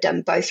could have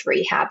done both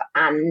rehab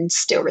and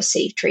still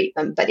receive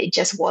treatment, but it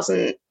just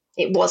wasn't.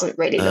 It wasn't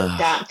really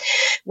looked at.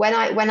 When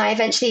I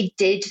eventually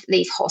did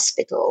leave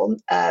hospital,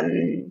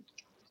 I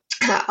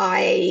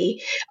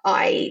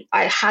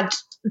had,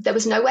 there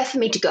was nowhere for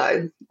me to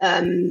go.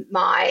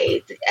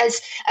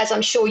 As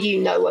I'm sure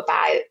you know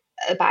about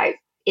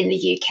in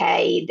the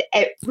UK,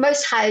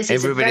 most houses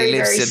everybody are very,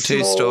 lives very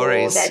in small. 2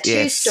 stories. They're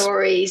 2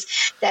 stories.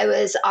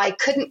 I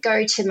couldn't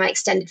go to my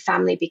extended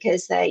family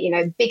because they're,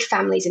 big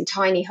families in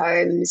tiny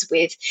homes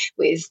with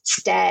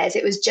stairs.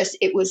 There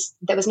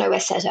was nowhere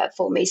set up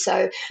for me.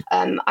 So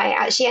I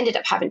actually ended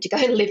up having to go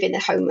and live in a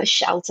homeless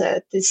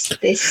shelter. The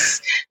story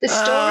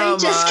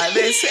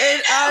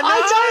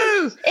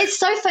it's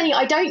so funny.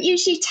 I don't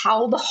usually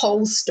tell the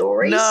whole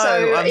story. No,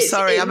 so I'm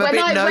sorry. I'm a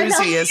bit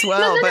nosy as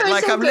well, but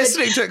I'm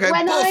listening to it going,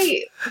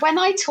 when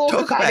I talk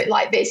about it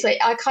like this,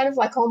 I kind of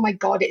like, oh my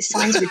God, it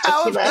sounds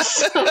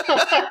ridiculous.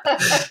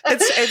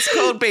 It's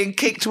called being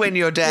kicked when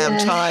you're down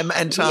time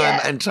and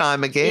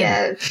time again.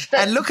 Yeah,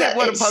 and look at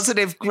what a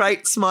positive,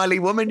 great, smiley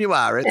woman you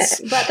are. It's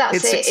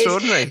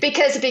extraordinary.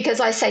 Because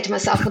I say to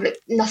myself, well,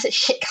 nothing,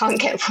 shit can't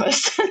get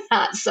worse than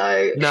that.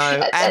 So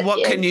no, and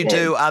what can you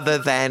do other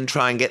than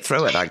try and get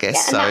through it, I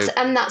guess.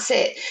 And that's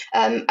it.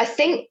 I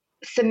think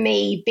for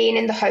me, being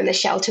in the homeless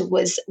shelter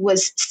was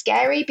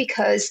scary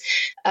because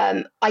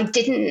I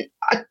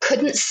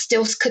couldn't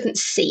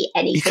see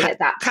anything at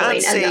that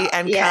point.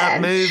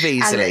 Can't move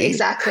easily.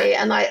 Exactly.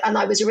 And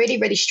I was really,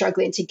 really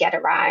struggling to get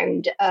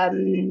around.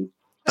 And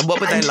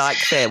what were they like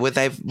there? Were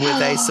they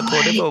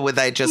supportive, or were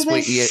they just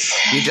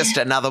you're just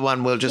another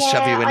one? We'll just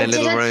shove you in a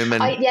little room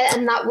and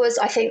and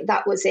I think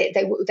that was it.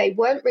 They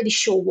weren't really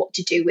sure what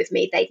to do with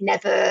me. They'd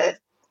never,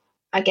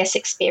 I guess,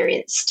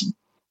 experienced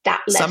that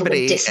level of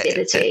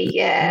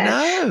disability.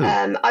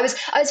 I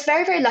was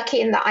very, very lucky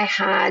in that I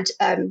had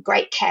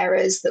great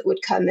carers that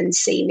would come and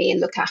see me and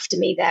look after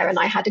me there, and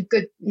I had a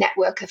good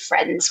network of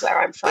friends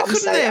where I'm from. But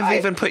couldn't they have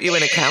even put you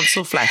in a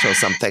council flat or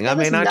something? I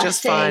mean, I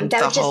just find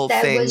there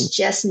thing... was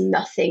just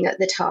nothing at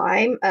the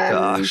time.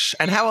 Gosh.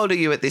 And how old are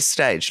you at this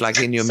stage? Like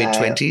in your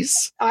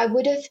mid-20s? I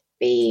would have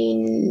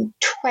been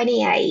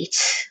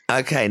 28.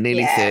 Okay,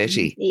 nearly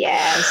 30.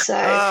 Yeah. So.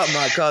 Oh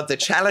my God, the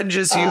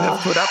challenges you have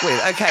put up with.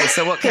 Okay,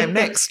 so what came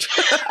next?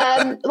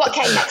 What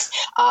came next?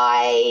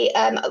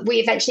 We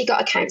eventually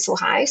got a council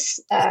house.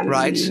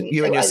 Right,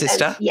 you and your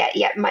sister.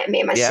 Me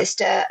and my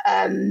sister.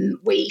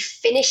 We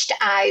finished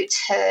out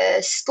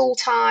her school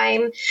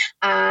time,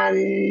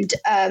 and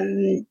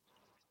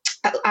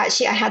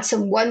actually, I had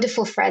some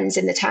wonderful friends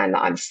in the town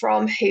that I'm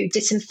from who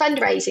did some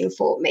fundraising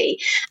for me,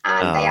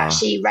 and they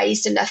actually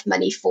raised enough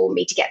money for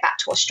me to get back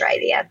to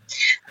Australia.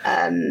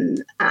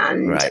 And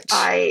right.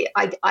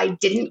 I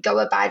didn't go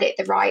about it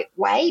the right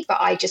way,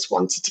 but I just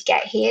wanted to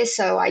get here.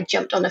 So I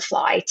jumped on a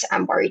flight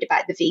and worried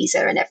about the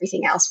visa and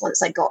everything else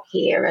once I got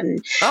here.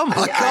 And oh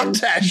my God,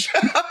 Tash.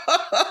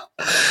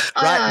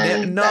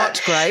 Right,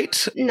 not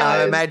great. No,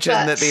 I imagine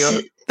that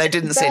they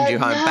didn't send you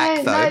home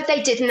back, though. No,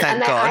 they didn't.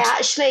 Thank God.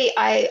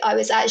 I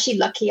was actually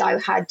lucky. I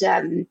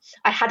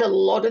had a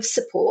lot of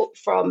support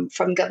from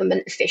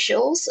government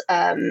officials.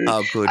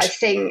 Oh, good. I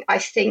think,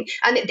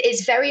 and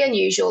it's very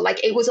unusual.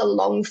 Like, it was a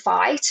long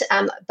fight,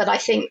 but I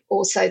think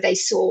also they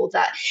saw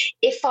that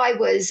if I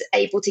was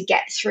able to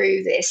get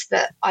through this,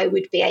 that I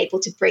would be able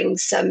to bring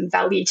some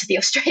value to the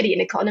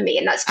Australian economy,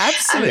 and that's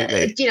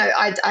absolutely.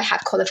 And, I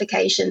had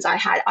qualifications.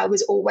 I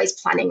was always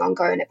planning on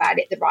going about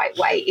it the right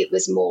way. It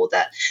was more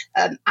that.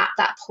 At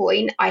that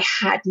point, I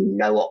had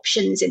no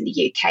options in the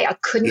UK. I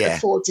couldn't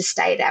afford to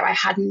stay there. I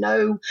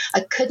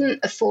couldn't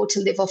afford to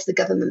live off the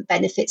government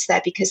benefits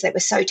there because they were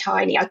so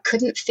tiny. I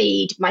couldn't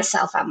feed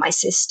myself and my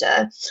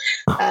sister.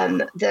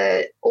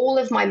 All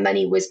of my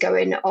money was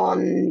going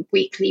on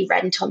weekly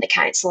rent on the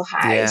council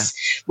house,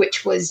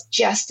 which was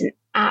just an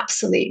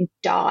absolute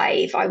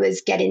dive. I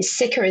was getting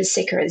sicker and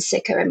sicker and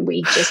sicker, and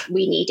we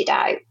needed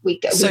out.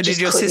 So did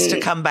your sister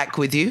come back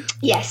with you?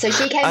 Yes, so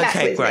she came back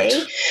with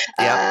me.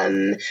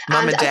 Yep.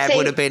 Mum and Dad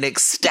would have been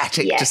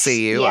ecstatic to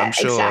see you, I'm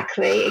sure.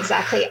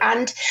 Exactly.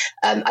 And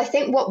I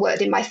think what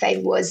worked in my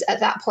favour was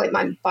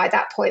by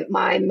that point,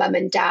 my mum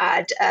and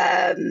dad,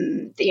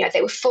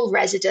 they were full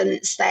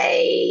residents.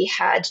 They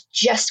had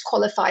just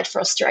qualified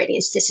for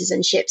Australian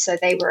citizenship, so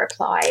they were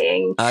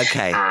applying.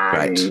 Okay,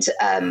 and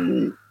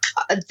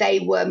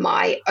they were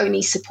my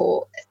only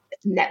support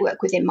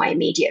network within my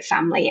immediate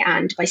family,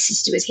 and my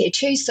sister was here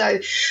too. So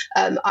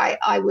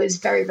I was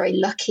very, very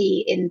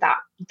lucky in that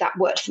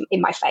worked in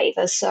my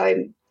favour.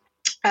 So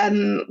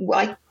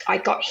I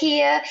got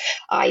here.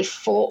 I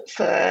fought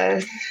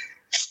for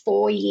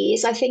 4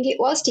 years, I think it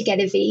was, to get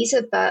a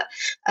visa. But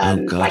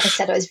like I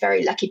said, I was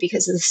very lucky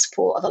because of the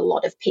support of a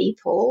lot of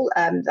people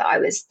that I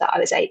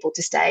was able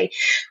to stay.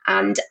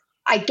 And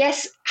I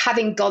guess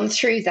having gone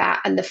through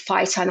that and the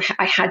fight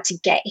I had to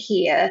get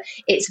here,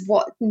 it's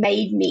what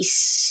made me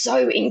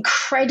so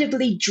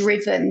incredibly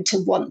driven to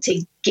want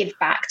to give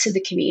back to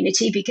the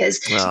community, because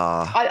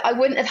I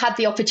wouldn't have had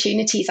the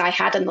opportunities I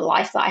had and the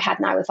life that I had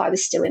now if I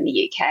was still in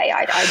the UK.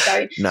 I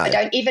don't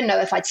even know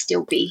if I'd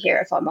still be here,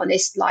 if I'm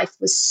honest. Life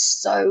was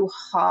so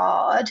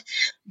hard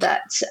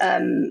that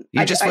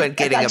you just weren't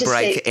getting a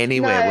break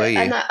anywhere, were you?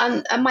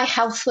 And my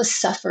health was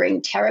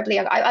suffering terribly.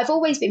 I've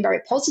always been very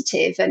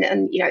positive,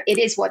 and it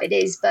is what it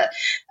is, but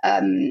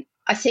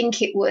I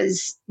think it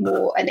was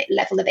more a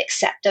level of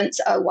acceptance.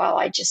 Oh, well,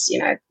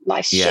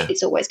 life's shit.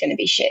 It's always going to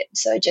be shit.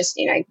 So just,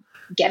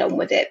 get on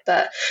with it.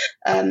 But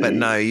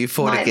no, you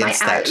fought against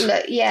that.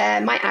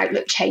 My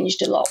outlook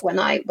changed a lot when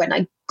I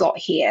got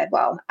here.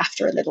 Well,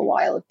 after a little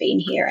while of being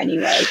here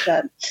anyway.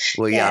 But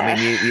I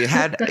mean, you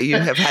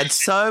have had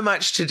so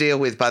much to deal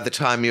with by the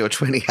time you're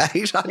 28. I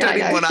don't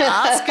even want to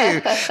ask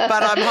you,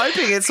 but I'm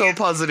hoping it's all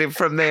positive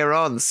from there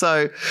on.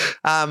 So,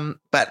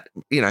 but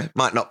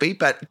might not be.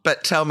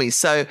 But tell me.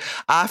 So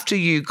after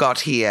you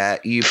got here,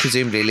 you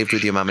presumably lived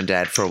with your mum and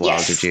dad for a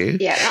while, did you?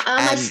 Yeah,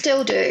 and I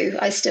still do.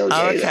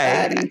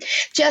 Okay.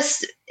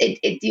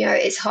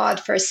 It's hard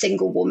for a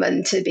single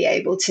woman to be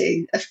able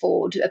to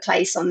afford a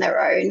place on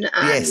their own.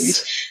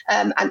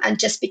 And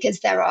just because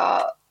there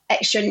are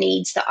extra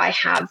needs that I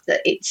have,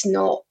 that it's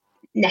not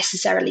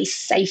necessarily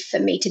safe for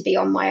me to be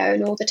on my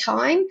own all the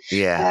time.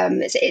 I'm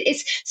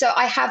delighted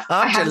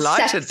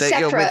that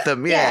you're with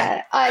them.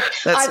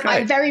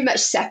 I'm very much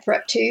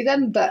separate to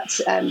them,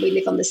 but we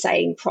live on the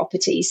same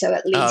property, so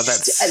at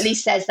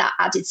least there's that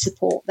added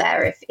support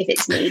there if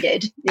it's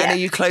needed. And are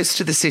you close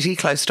to the city,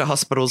 close to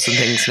hospitals and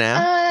things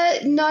now?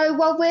 No,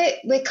 well, we're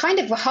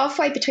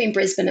halfway between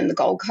Brisbane and the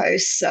Gold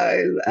Coast,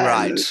 so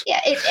it's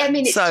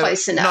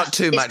close enough. Not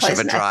too much of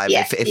a drive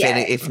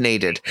if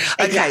needed.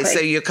 Okay, exactly. So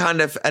you're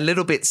kind of a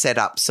little bit set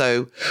up.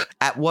 So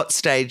at what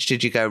stage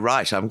did you go,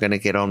 right, I'm going to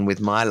get on with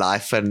my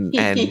life and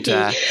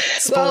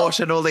sport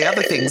and all the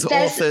other things,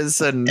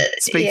 authors and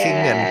speaking?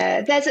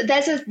 Yeah, there's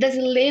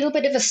a little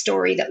bit of a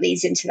story that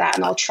leads into that,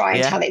 and I'll try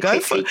and tell it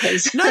quickly.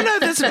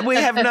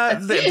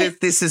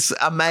 This is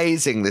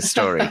amazing, this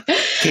story.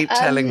 Keep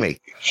telling me.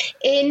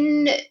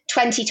 In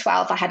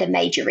 2012, I had a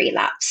major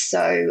relapse.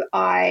 So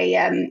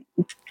I'd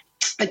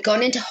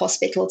gone into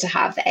hospital to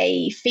have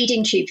a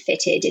feeding tube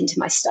fitted into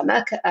my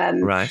stomach.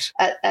 Right.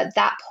 At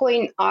that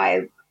point,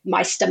 I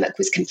my stomach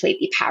was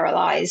completely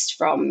paralyzed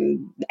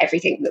from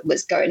everything that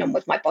was going on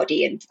with my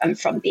body and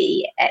from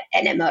the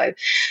NMO.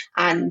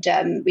 And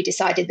we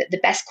decided that the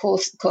best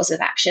course of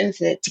action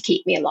to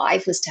keep me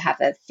alive was to have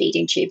a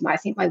feeding tube. I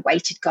think my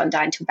weight had gone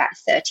down to about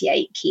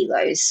 38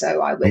 kilos.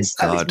 So I was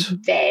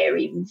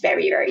very,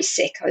 very, very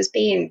sick. I was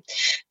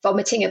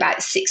vomiting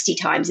about 60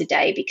 times a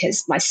day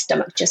because my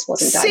stomach just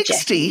wasn't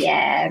digesting.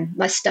 Yeah,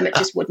 my stomach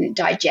just wouldn't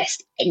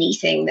digest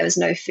anything. There was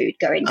no food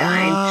going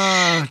down.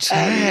 Oh,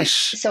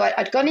 Tash. So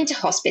I'd gone into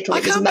hospital.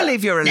 I can't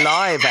believe you're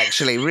alive,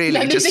 actually,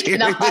 really, just hearing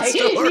the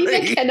story.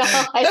 Neither can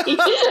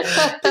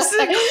I. This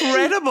is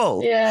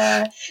incredible.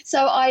 Yeah.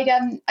 So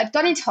I'd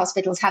gone into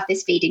hospital to have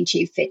this feeding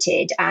tube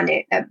fitted, and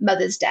at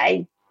Mother's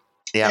Day,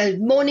 the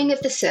morning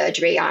of the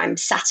surgery, I'm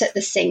sat at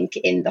the sink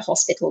in the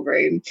hospital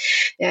room,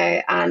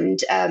 and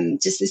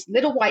just this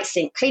little white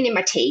sink, cleaning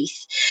my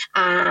teeth,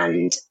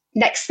 and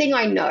next thing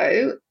I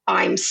know,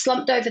 I'm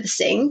slumped over the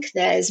sink.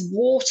 There's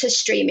water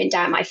streaming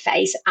down my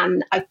face,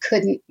 and I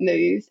couldn't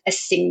move a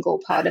single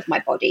part of my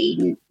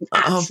body.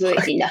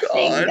 Absolutely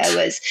nothing. God.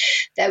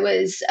 There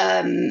was.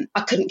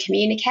 I couldn't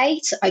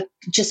communicate.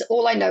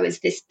 All I know is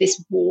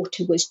this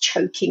water was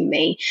choking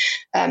me.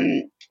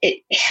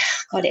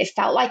 It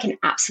felt like an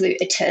absolute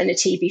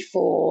eternity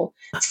before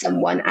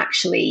someone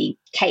actually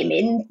came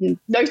in and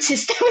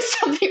noticed there was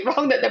something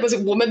wrong, that there was a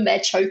woman there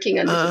choking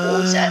under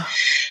the water.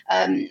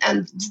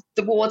 And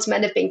the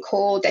wardsmen have been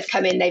called. They've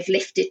come in, they've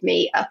lifted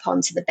me up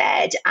onto the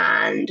bed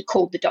and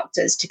called the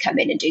doctors to come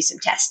in and do some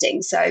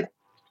testing. So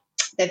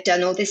they've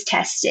done all this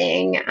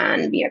testing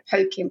and,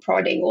 poking,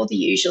 prodding, all the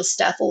usual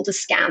stuff, all the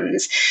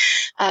scans.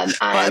 Can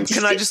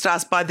I just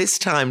ask, by this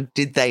time,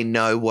 did they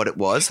know what it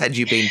was? Had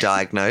you been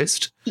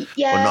diagnosed?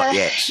 Yeah. Or not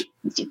yet?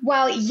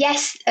 Well,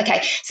 yes.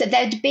 Okay. So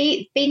there'd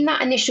been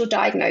that initial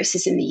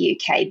diagnosis in the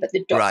UK, but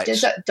the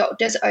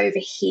doctors over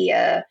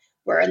here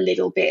were a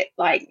little bit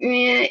like,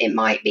 it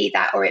might be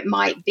that, or it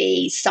might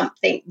be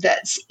something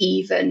that's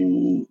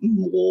even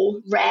more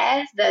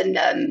rare than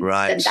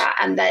that,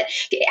 and that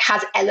it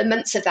has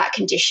elements of that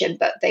condition,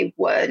 but they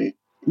weren't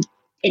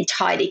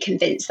entirely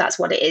convinced that's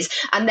what it is,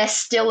 and they're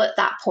still at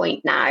that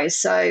point now.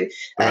 So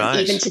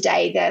even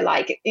today, they're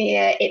like,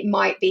 it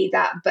might be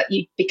that, but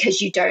because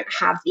you don't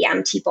have the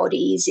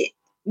antibodies, it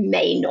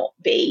may not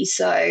be.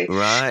 So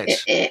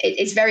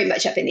it's very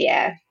much up in the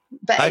air.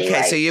 But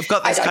anyway, so you've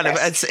got this kind of,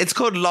 it's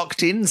called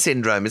locked in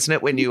syndrome, isn't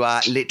it? When you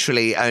are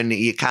literally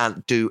you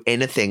can't do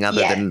anything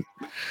other than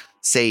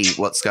see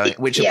what's going,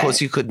 which of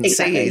course you couldn't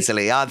see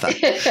easily either.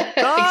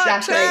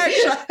 Exactly.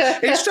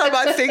 Each time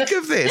I think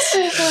of this.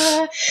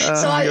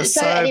 You're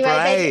so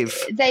anyway, brave.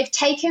 They've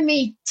taken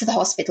me to the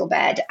hospital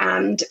bed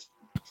and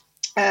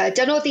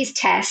done all these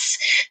tests.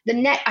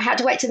 I had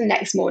to wait till the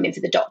next morning for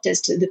the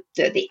doctors,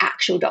 the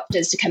actual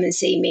doctors, to come and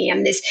see me.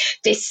 And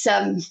this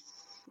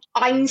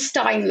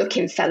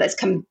Einstein-looking fella's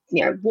come,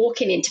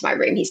 walking into my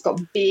room. He's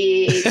got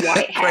big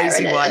white hair,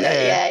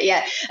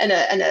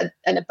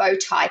 and a bow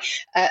tie.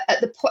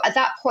 At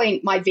that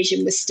point, my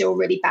vision was still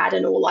really bad,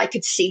 and all I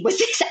could see was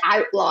this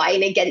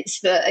outline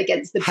against the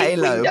big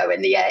halo window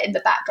in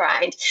the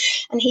background.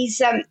 And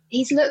he's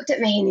looked at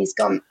me and he's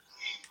gone,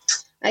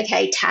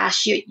 okay,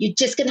 Tash, you're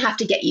just going to have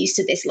to get used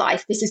to this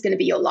life. This is going to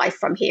be your life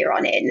from here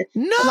on in.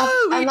 No,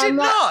 he did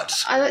not.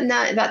 I don't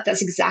know.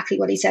 That's exactly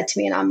what he said to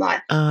me. And I'm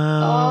like, oh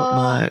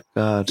my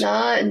God.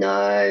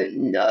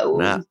 No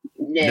way.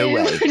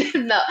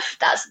 No,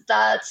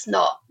 that's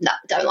not, no,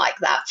 don't like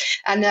that.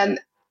 And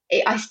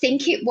I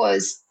think it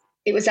was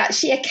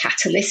actually a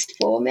catalyst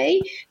for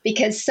me,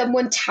 because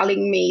someone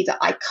telling me that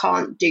I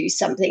can't do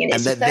something, and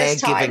it's that the first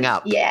they're time, giving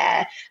up.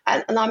 Yeah.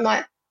 And I'm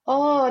like,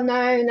 oh, no,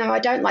 I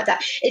don't like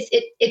that.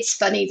 It's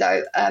funny,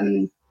 though.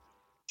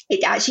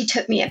 It actually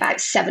took me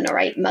about 7 or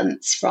 8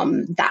 months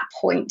from that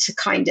point to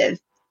kind of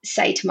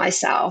say to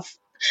myself,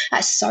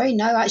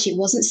 it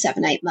wasn't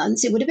 7, 8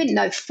 months. It would have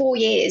been, 4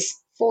 years.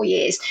 4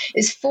 years.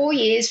 It's 4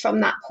 years from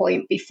that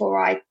point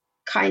before I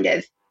kind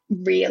of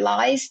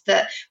realized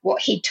that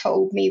what he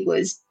told me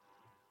was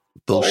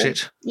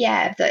bullshit.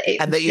 Yeah, but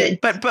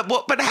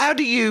how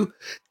do you?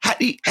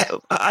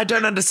 I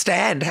don't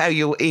understand how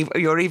you're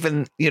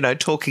even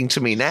talking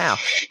to me now.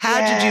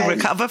 How did you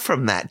recover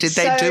from that? Did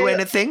they do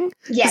anything?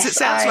 Yes, because it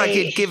sounds like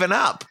you'd given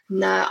up.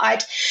 No,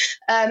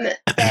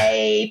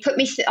 they put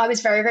me. I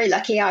was very, very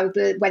lucky. I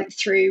went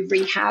through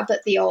rehab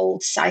at the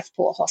old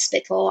Southport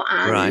Hospital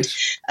and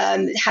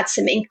had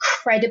some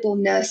incredible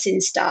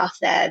nursing staff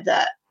there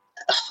that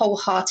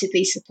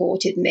wholeheartedly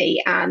supported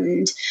me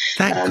and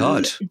thank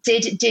God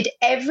did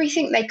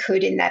everything they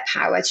could in their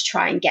power to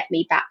try and get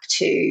me back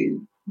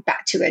to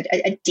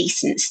a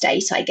decent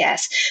state, I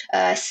guess.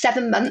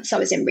 7 months I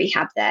was in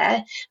rehab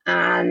there,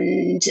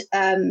 and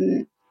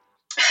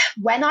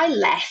when I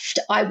left,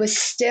 I was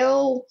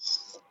still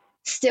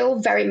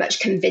very much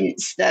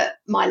convinced that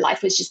my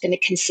life was just going to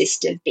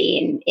consist of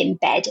being in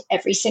bed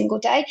every single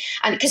day.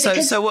 And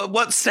so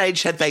what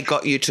stage had they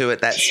got you to at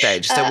that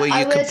stage? So were you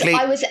able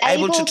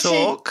to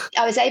talk?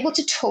 I was able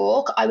to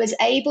talk. I was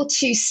able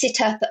to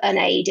sit up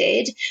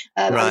unaided.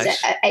 I was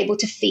able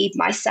to feed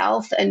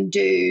myself and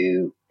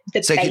do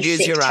the so basic you could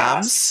use your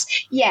tasks.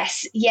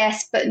 arms?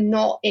 Yes, but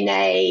not in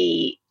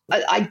I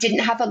didn't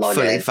have a lot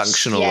fully of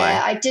functional way.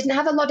 I didn't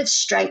have a lot of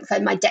strength,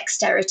 and my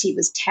dexterity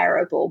was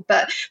terrible.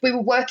 But we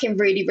were working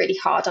really, really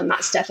hard on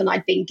that stuff, and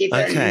I'd been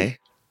given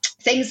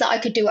things that I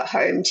could do at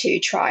home to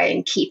try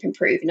and keep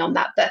improving on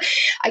that. But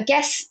I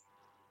guess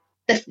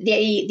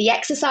the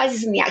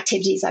exercises and the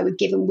activities I were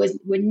given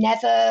were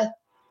never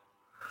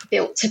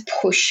built to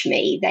push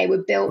me. They were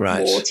built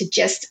more to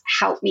just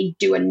help me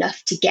do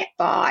enough to get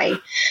by.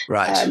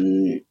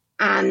 Right.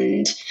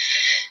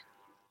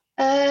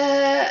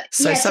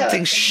 So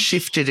something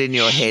shifted in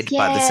your head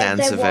by the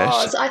sounds of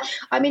it.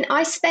 I mean,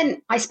 I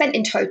spent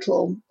in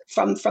total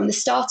from the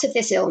start of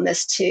this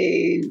illness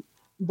to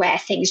where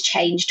things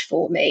changed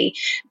for me,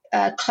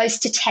 close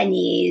to 10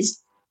 years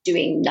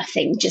doing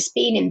nothing, just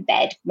being in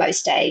bed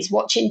most days,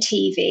 watching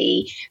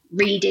TV,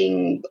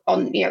 reading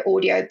on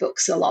audio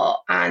books a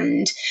lot,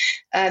 and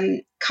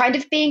kind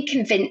of being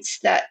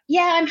convinced that,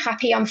 yeah, I'm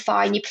happy, I'm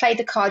fine. You play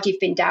the card you've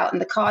been dealt,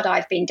 and the card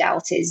I've been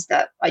dealt is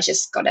that I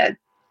just got to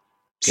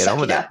get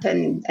on with it up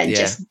and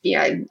just,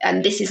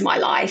 and this is my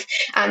life.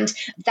 And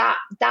that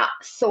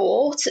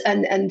thought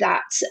and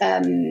that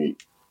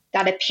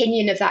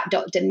opinion of that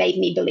doctor made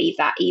me believe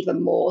that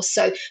even more.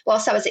 So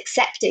whilst I was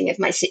accepting of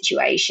my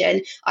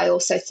situation, I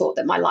also thought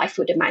that my life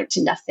would amount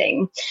to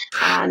nothing.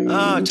 And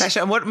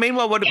Tasha, and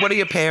meanwhile, what are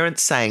your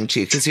parents saying to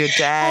you? Because your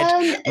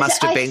dad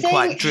must have been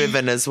quite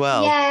driven as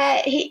well.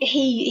 Yeah,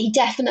 he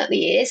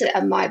definitely is.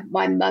 And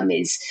my mum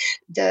is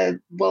the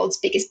world's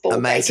biggest ball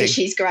breaker.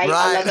 She's great.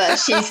 I love her.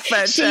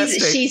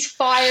 She's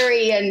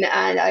fiery and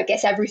I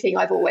guess everything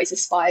I've always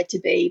aspired to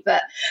be.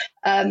 But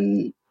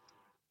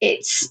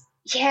it's...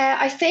 Yeah,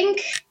 I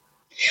think,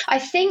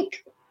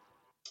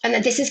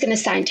 and this is going to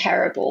sound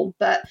terrible,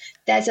 but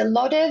there's a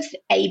lot of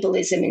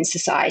ableism in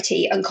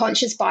society,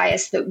 unconscious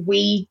bias that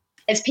we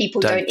as people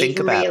don't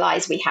even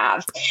realize we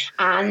have.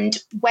 And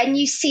when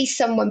you see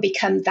someone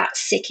become that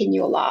sick in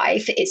your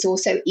life, it's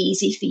also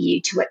easy for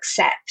you to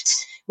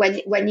accept,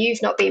 when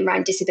you've not been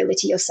around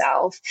disability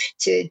yourself,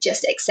 to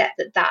just accept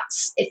that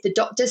that's, if the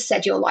doctor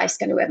said your life's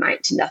going to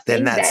amount to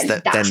nothing,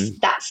 then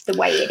that's the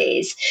way it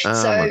is.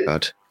 Oh, my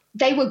God.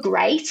 They were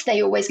great.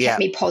 They always kept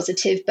me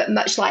positive, but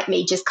much like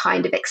me, just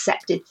kind of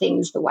accepted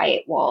things the way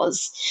it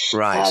was.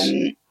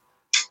 Right.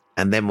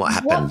 And then what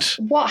happened?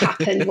 What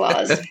happened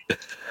was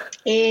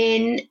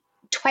in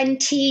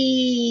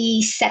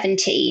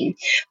 2017,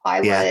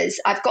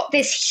 I've got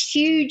this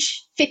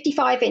huge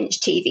 55-inch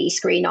TV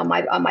screen on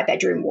my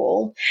bedroom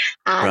wall,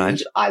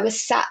 and I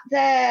was sat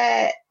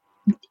there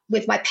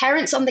with my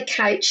parents on the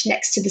couch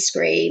next to the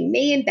screen,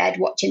 me in bed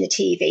watching the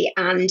TV,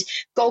 and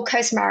Gold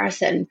Coast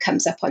Marathon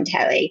comes up on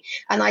telly,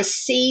 and I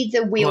see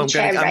the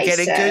wheelchair racer. I'm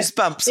getting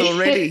goosebumps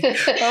already.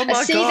 Oh my God.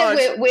 I see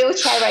the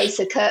wheelchair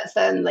racer, Kurt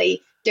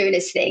Fernley, doing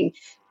his thing.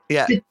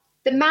 Yeah.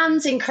 The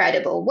man's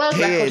incredible, world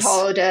record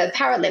holder,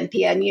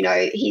 Paralympian.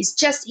 He's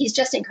just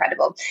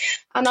incredible.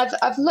 And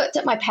I've looked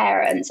at my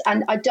parents,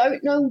 and I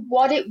don't know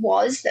what it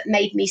was that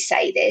made me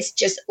say this.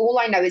 Just all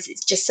I know is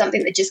it's just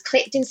something that just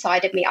clicked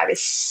inside of me. I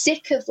was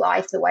sick of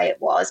life the way it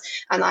was,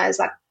 and I was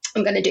like,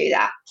 I'm going to do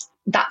that.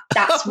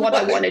 That's what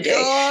I want to do.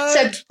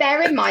 So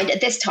bear in mind,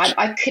 at this time,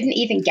 I couldn't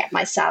even get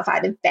myself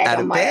out of bed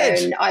on my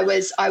own. I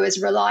was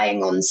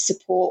relying on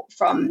support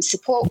from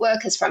support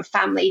workers, from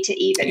family, to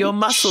even your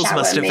muscles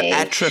must have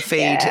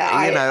atrophied.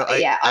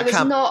 I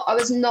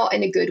was not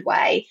in a good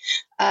way.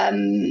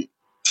 And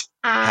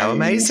how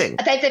amazing!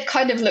 They've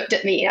kind of looked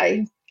at me,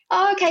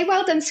 Oh, okay,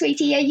 well done,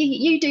 sweetie. Yeah,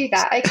 you do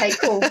that. Okay,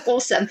 cool,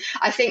 awesome.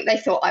 I think they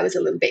thought I was a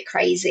little bit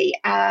crazy.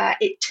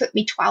 It took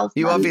me 12 months.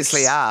 You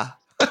obviously are.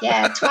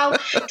 Yeah, 12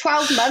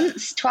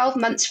 months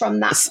from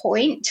that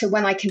point to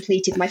when I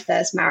completed my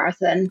first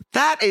marathon.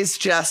 That is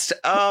just,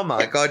 oh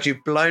my God,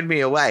 you've blown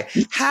me away.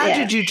 How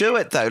did you do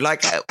it though?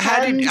 Like,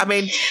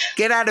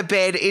 get out of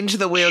bed, into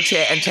the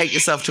wheelchair and take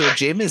yourself to a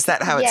gym? Is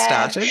that how it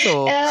started?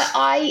 Or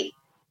I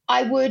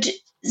would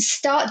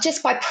start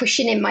just by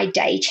pushing in my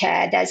day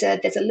chair. There's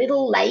a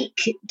little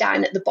lake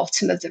down at the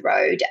bottom of the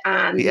road,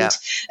 and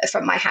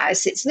from my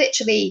house, it's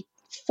literally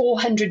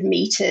 400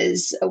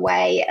 meters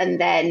away,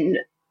 and then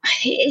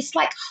it's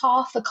like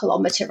half a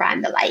kilometre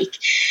around the lake.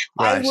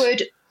 I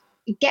would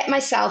get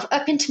myself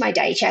up into my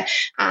day chair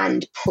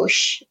and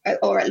push,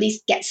 or at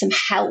least get some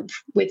help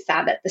with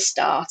that at the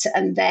start.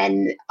 And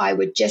then I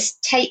would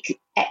just take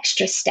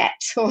extra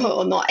steps,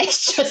 or not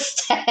extra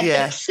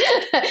steps,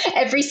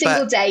 every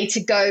single day to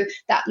go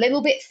that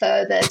little bit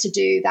further, to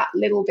do that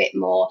little bit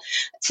more,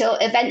 till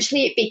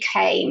eventually it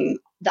became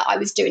that I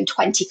was doing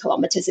 20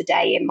 kilometres a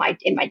day in my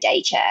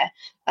day chair.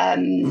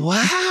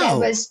 Wow. There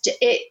was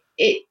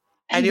it.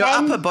 And your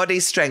upper body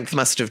strength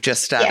must have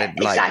just started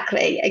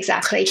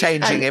exactly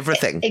changing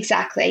everything.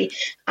 Exactly.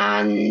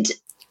 And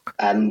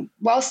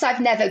whilst I've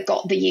never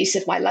got the use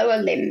of my lower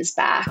limbs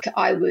back,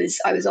 I was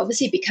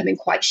obviously becoming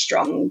quite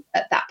strong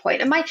at that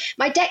point. And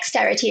my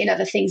dexterity and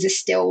other things are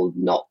still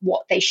not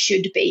what they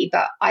should be,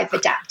 but I've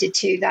adapted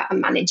to that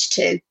and managed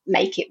to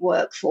make it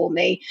work for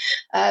me.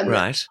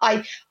 Right.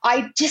 I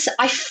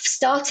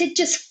started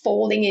just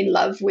falling in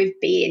love with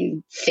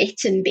being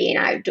fit and being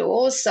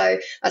outdoors. So I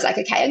was like,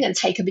 okay, I'm going to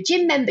take up a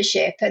gym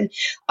membership. And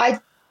I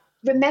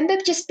remember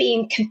just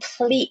being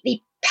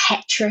completely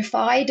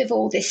petrified of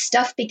all this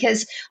stuff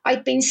because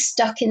I'd been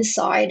stuck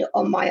inside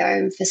on my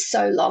own for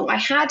so long. I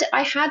had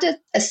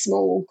a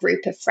small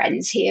group of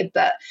friends here,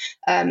 but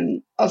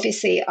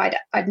obviously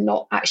I'd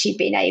not actually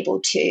been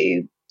able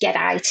to get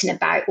out and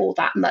about all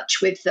that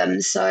much with them.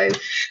 So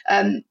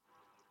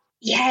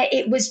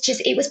it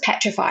was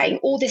petrifying.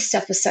 All this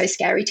stuff was so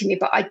scary to me,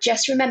 but I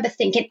just remember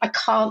thinking, I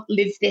can't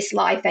live this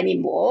life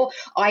anymore.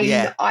 I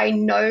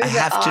know that I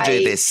have to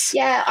do this.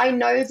 Yeah, I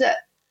know that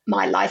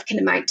my life can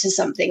amount to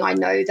something. I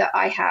know that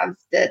I have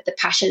the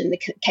passion and the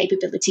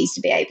capabilities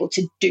to be able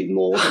to do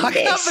more than this.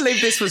 I can't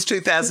believe this was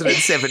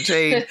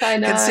 2017, I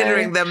know.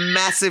 Considering the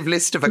massive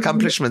list of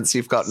accomplishments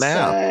you've got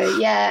now.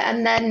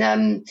 And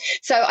then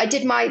so I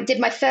did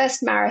my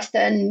first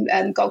marathon,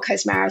 Gold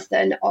Coast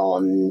Marathon,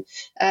 on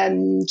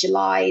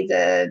July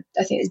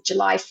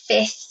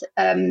 5th.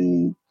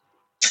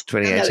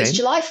 2018? No, it was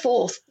July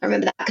 4th. I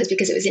remember that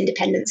because it was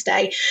Independence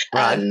Day.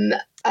 Right.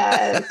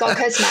 Gold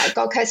Coast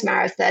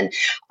Marathon.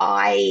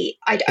 Is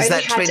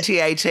that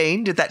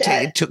 2018? Did that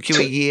it took you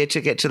a year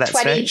to get to that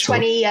stage?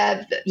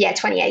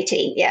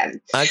 2018. Yeah.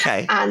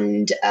 Okay.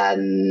 And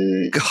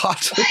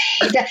God,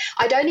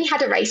 I'd only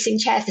had a racing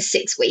chair for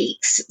 6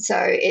 weeks, so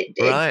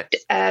I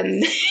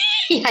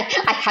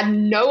had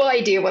no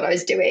idea what I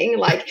was doing.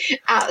 Like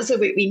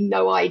absolutely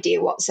no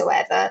idea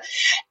whatsoever.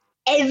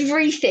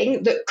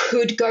 Everything that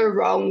could go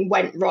wrong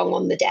went wrong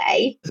on the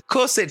day. Of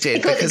course it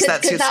did, because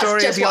that's your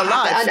story of your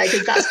life. I know,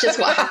 because that's just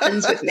what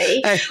happens with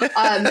me.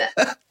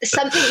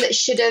 Something that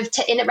should have,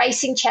 in a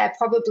racing chair,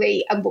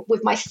 probably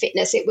with my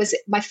fitness,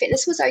 my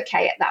fitness was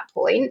okay at that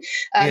point.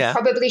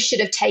 Probably should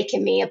have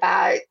taken me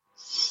about,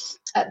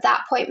 at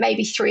that point,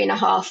 maybe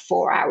 3.5,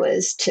 4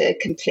 hours to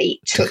complete.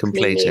 Took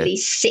me nearly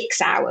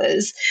 6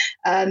 hours.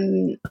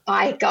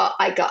 I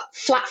got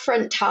flat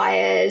front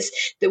tires.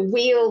 The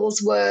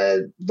wheels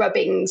were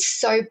rubbing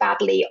so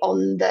badly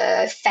on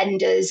the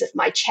fenders of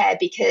my chair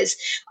because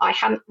I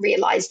hadn't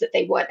realised that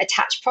they weren't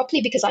attached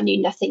properly because I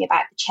knew nothing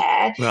about the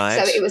chair. Right.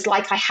 So it was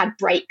like I had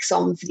brakes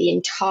on for the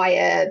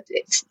entire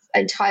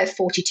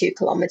 42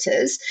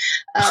 kilometers.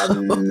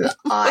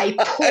 I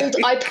pulled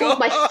my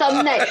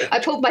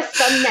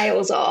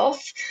thumbnails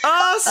off.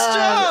 Oh,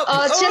 stop!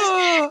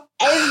 Just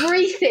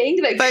everything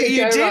that but could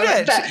you go did wrong.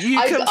 It. But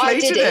you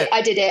completed it.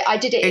 I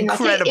did it.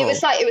 Incredible.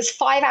 It was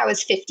 5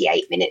 hours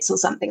 58 minutes or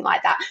something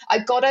like that. I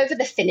got over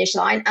the finish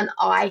line and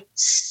I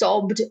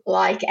sobbed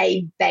like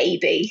a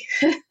baby.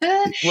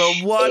 Well,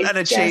 what an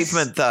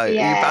achievement, though!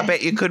 Yeah. I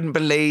bet you couldn't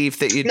believe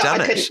that you'd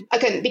done it. I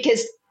couldn't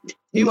because.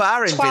 You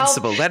are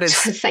invincible. That is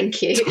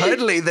thank you.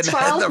 Totally the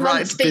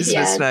right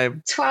business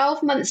name.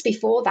 12 months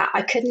before that,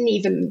 I couldn't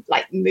even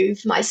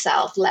move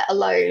myself, let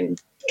alone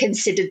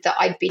considered that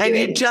I'd be doing.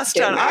 And you just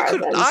done.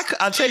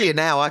 I'll tell you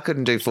now, I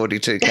couldn't do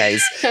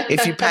 42Ks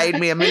if you paid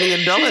me $1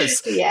 million.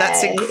 Yeah,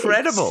 that's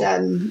incredible.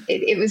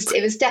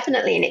 It was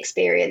definitely an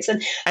experience,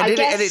 and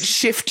it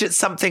shifted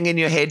something in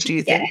your head. Do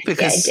you think?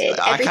 Because it did.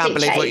 I can't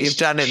believe what you've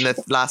done in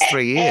the last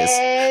 3 years.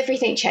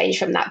 Everything changed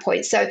from that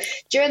point. So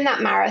during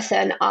that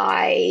marathon,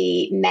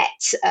 I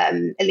met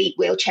elite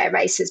wheelchair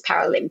racers,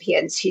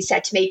 Paralympians, who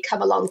said to me,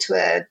 "Come along to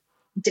a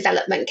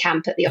development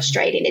camp at the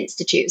Australian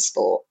Institute of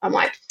Sport." I'm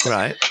like,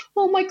 right.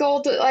 Oh my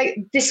God,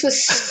 this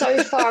was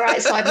so far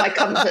outside my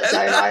comfort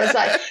zone. I was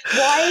like,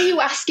 why are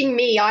you asking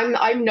me?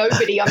 I'm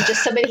nobody. I'm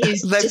just somebody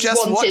who's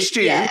just watched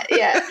you. Yeah.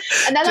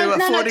 And then do a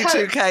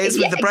 42Ks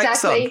with the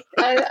brakes on.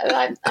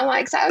 I'm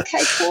like,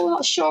 okay,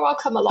 cool. Sure, I'll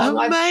come along.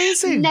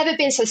 Amazing. I've never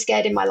been so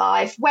scared in my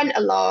life. Went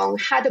along,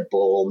 had a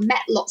ball,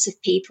 met lots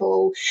of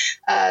people.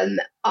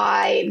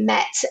 I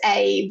met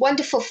a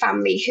wonderful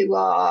family who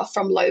are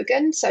from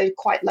Logan, so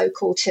quite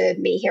local to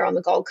me here on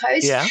the Gold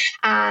Coast. Yeah.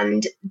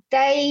 And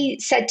they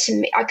said to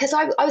me, because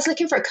I was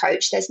looking for a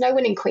coach. There's no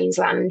one in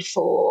Queensland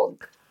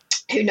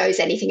who knows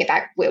anything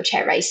about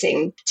wheelchair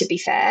racing, to be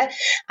fair.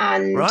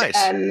 And right.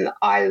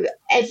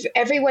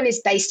 Everyone is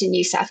based in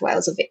New South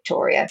Wales or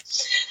Victoria,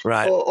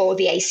 right, or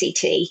the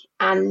ACT.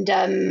 And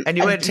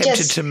you weren't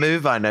tempted to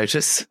move, I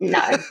notice.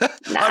 No. Oh,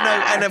 no.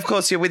 And of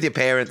course, you're with your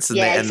parents and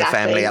the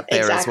family up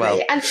there as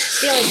well. And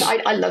to be honest,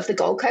 I love the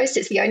Gold Coast.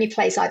 It's the only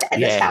place I've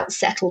ever felt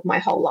settled my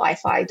whole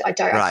life. I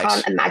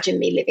can't imagine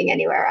me living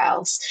anywhere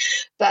else.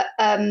 But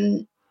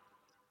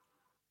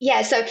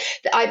Yeah, so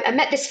I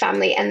met this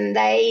family, and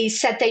they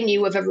said they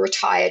knew of a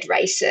retired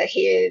racer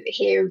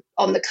here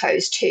on the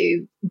coast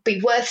who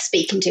be worth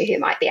speaking to, who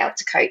might be able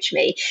to coach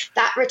me.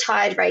 That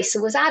retired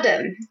racer was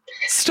Adam.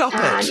 Stop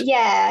it.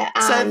 Yeah.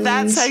 So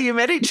that's how you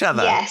met each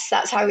other? Yes,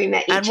 that's how we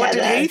met each other. And what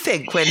did he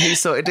think when he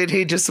saw it? Did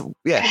he just,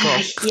 Yeah,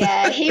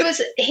 he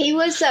was,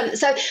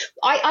 so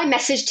I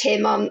messaged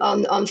him on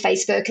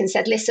Facebook and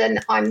said, listen,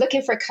 I'm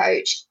looking for a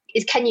coach.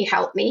 Can you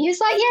help me? He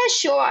was like, yeah,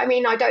 sure. I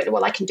mean, I don't know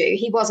what I can do.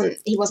 He wasn't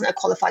a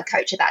qualified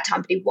coach at that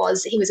time, but he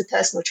was a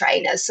personal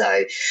trainer.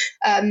 So,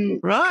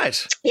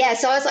 right. Yeah.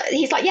 So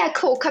he's like, yeah,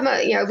 cool. Come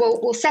on.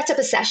 We'll set up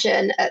a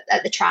session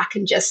at the track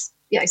and just,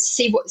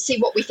 see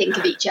what we think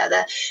of each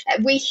other.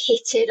 We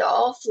hit it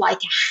off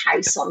like a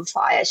house on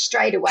fire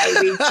straight away.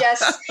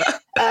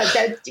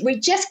 We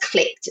just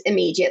clicked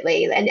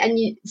immediately,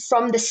 and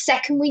from the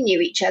second we knew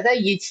each other,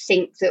 you'd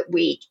think that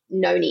we'd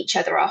known each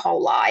other our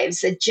whole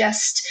lives. It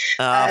just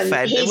well,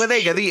 there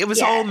you go. It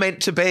was all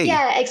meant to be.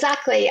 Yeah,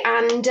 exactly.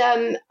 And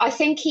I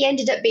think he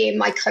ended up being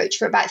my coach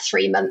for about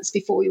 3 months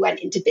before we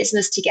went into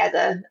business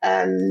together.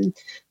 And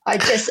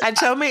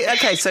tell me,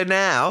 okay, so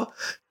now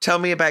tell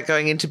me about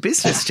going into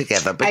business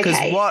together, because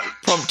what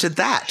prompted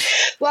that?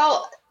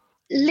 Well,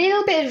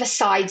 little bit of a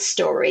side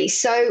story.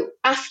 So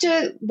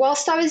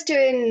whilst I was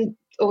doing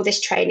all this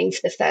training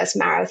for the first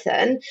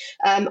marathon,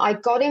 I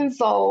got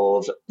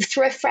involved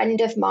through a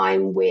friend of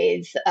mine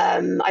with, I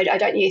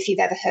don't know if you've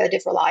ever heard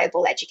of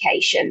Reliable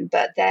Education,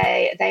 but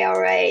they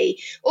are a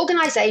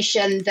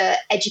organization that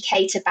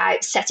educate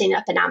about setting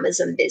up an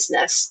Amazon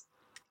business.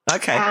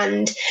 Okay.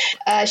 And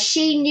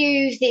she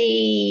knew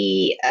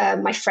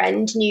my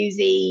friend knew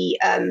the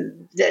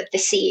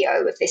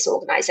CEO of this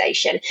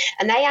organization,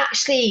 and they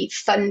actually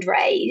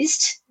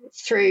fundraised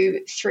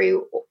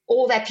through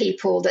all their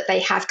people that they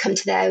have come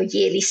to their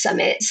yearly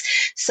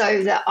summits,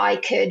 so that I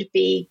could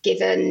be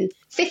given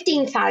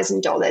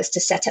 $15,000 to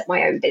set up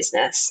my own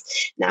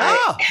business. Now,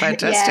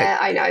 fantastic! Yeah,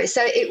 I know.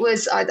 So it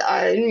was.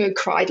 I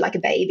cried like a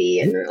baby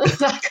and all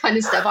that kind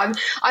of stuff.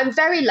 I'm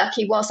very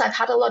lucky. Whilst I've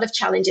had a lot of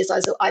challenges,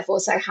 I've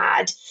also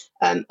had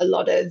a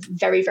lot of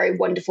very, very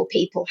wonderful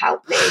people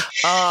help me.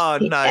 Oh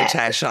no,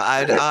 Tash!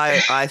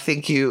 I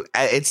think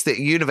it's the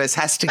universe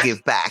has to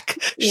give back,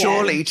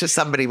 surely, to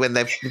somebody when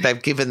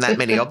they've given that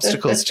many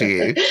obstacles to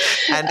you,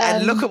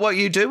 and look at what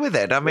you do with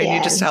it. I mean,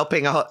 you're just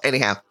helping.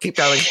 Anyhow, keep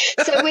going.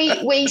 So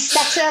we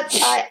set up.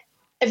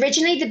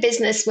 Originally, the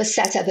business was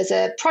set up as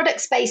a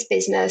products-based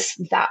business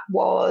that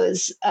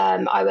was,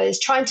 I was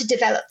trying to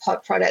develop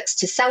products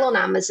to sell on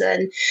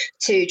Amazon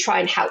to try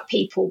and help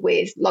people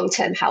with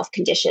long-term health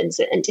conditions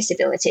and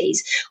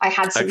disabilities. I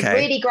had some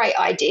really great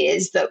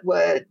ideas that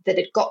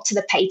had got to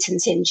the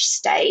patenting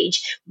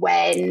stage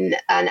when,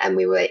 and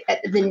we were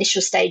at the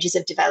initial stages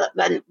of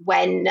development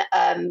when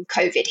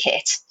COVID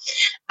hit.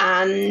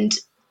 And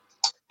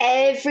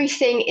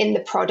everything in the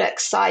product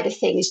side of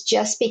things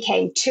just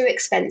became too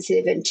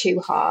expensive and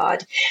too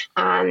hard.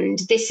 And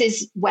this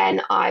is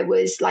when I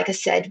was, like I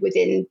said,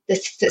 within the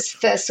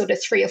first sort of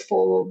 3 or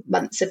 4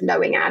 months of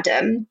knowing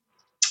Adam.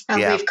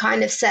 And we've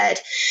kind of said,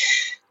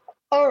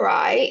 all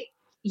right,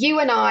 you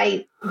and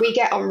I, we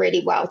get on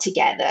really well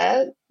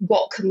together.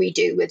 What can we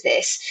do with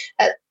this?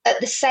 At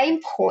the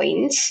same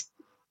point,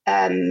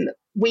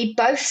 we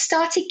both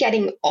started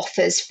getting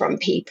offers from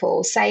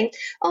people saying,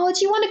 oh,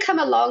 do you want to come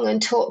along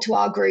and talk to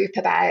our group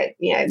about,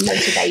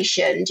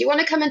 motivation? Do you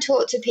want to come and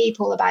talk to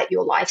people about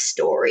your life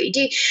story?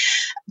 Do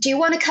you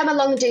want to come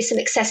along and do some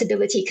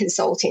accessibility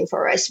consulting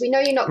for us? We know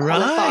you're not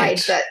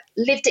qualified, but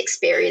lived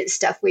experience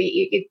stuff,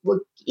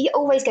 you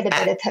always get a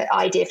better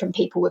idea from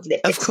people with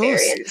lived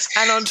experience. Course.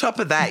 And on top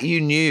of that,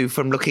 you knew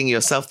from looking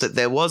yourself that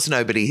there was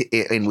nobody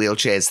in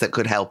wheelchairs that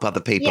could help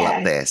other people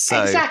up there.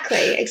 So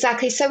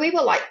Exactly. So we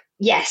were like,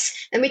 yes.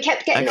 And we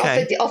kept getting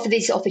offered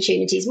these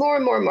opportunities, more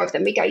and more and more of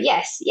them. We go,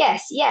 yes.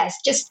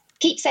 Just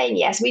keep saying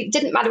yes. We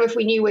didn't matter if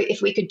we knew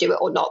if we could do it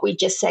or not. We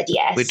just said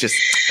yes.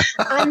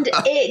 And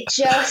it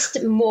just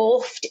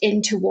morphed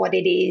into what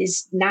it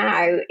is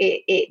now.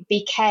 It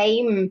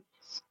became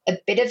a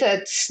bit of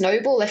a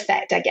snowball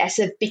effect, I guess,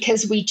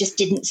 because we just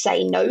didn't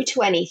say no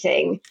to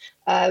anything.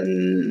 I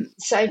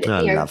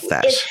love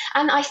that.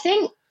 And I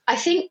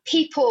think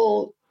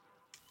people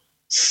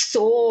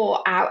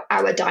saw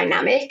our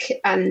dynamic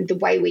and the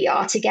way we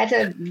are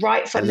together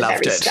right from the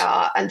very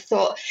start, and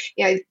thought,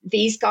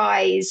 these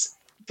guys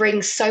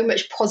bring so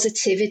much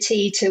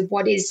positivity to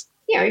what is,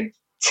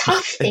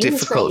 tough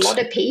things for a lot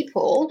of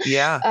people.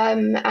 Yeah.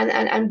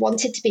 And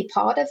wanted to be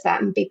part of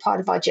that and be part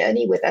of our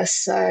journey with us.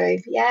 So,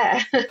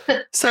 yeah.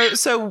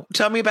 So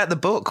tell me about the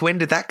book. When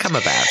did that come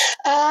about?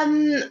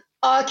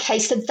 Okay,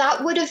 so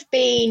that would have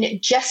been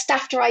just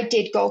after I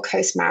did Gold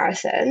Coast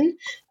Marathon.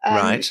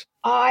 Right.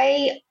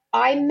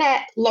 I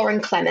met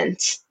Lauren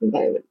Clement.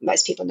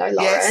 Most people know Lauren.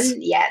 Yes.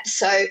 Yeah.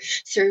 So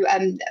through,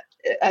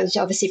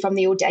 obviously from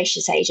the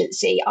Audacious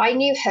Agency, I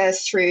knew her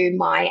through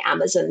my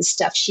Amazon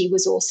stuff. She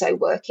was also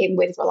working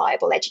with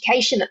Reliable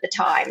Education at the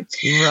time.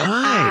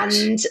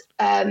 Right.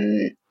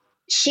 And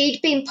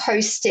she'd been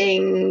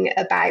posting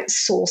about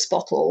Source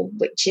Bottle,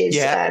 which is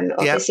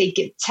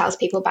obviously tells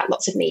people about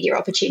lots of media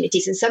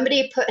opportunities. And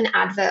somebody had put an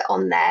advert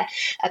on there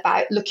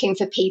about looking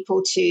for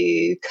people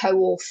to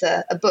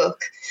co-author a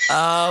book.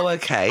 Oh,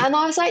 okay. And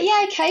I was like,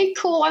 yeah, okay,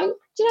 cool.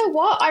 You know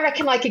what? I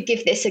reckon I could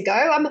give this a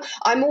go.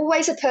 I'm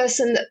always a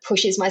person that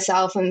pushes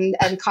myself and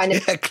kind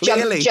of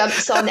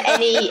jumps on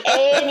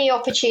any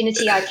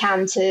opportunity I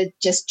can to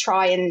just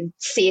try and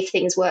see if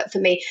things work for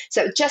me.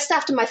 So just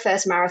after my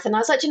first marathon, I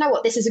was like, you know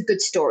what? This is a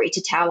good story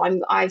to tell.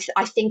 I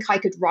think I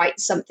could write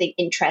something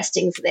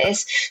interesting for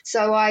this.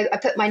 So I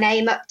put my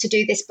name up to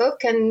do this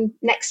book, and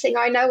next thing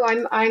I know,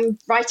 I'm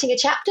writing a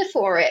chapter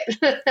for it.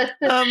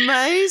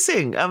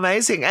 Amazing.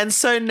 And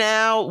so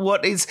now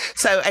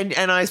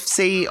and I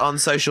see on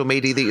social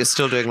media that you're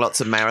still doing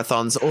lots of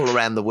marathons all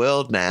around the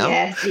world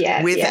now.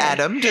 With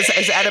Adam.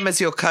 Is Adam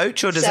as your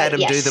coach, or does Adam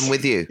do them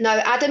with you? No,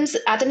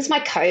 Adam's my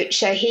coach.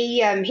 So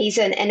he's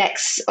an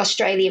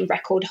ex-Australian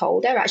record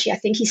holder. Actually, I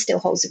think he still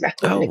holds the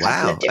record in a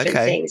couple of different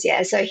things.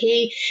 Yeah. So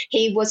he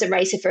was a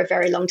racer for a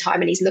very long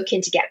time, and he's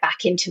looking to get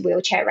back into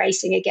wheelchair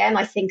racing again.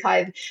 I think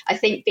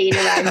being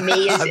around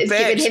me has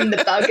given him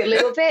the bug a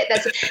little bit.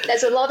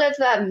 There's a lot of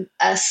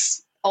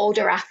us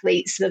older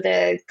athletes that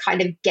are kind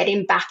of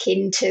getting back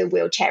into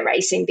wheelchair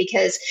racing,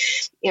 because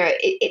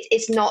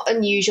it's not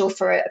unusual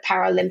for a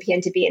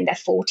Paralympian to be in their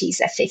 40s,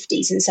 their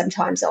 50s, and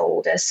sometimes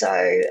older. So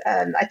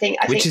I think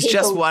is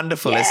just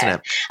wonderful, isn't it?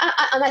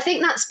 And I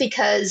think that's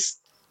because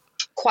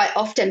quite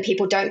often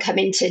people don't come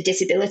into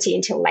disability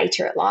until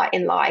later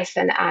in life,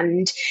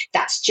 and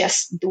that's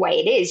just the way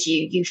it is.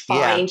 You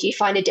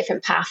find a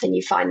different path, and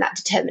you find that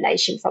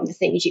determination from the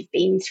things you've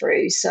been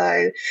through.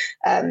 So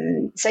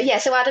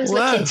Adam's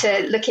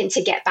looking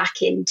to get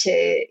back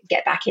into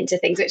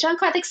things, which I'm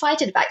quite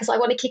excited about, because I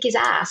want to kick his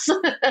ass.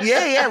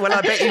 Well,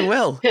 I bet you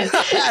will.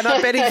 And I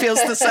bet he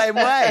feels the same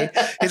way.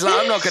 He's like,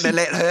 I'm not going to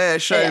let her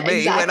show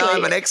me when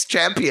I'm an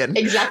ex-champion.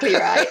 Exactly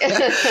right.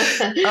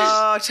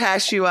 Oh,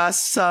 Tash, you are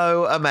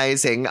so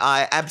amazing.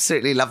 I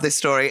absolutely love this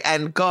story.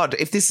 And God,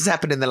 if this has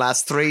happened in the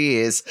last 3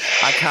 years,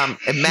 I can't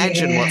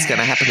imagine what's going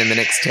to happen in the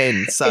next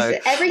 10. So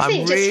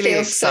everything I'm really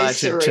just feels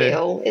excited so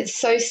surreal. It's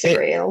so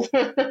surreal.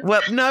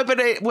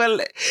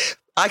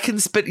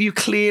 But you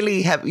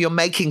clearly you're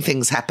making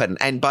things happen,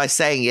 and by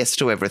saying yes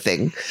to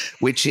everything,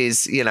 which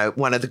is,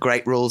 one of the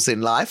great rules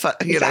in life,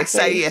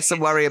 say yes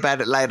and worry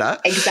about it later.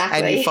 Exactly.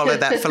 And you follow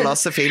that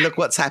philosophy. Look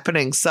what's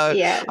happening. So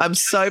I'm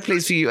so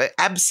pleased for you. You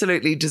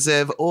absolutely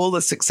deserve all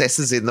the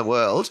successes in the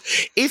world.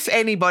 If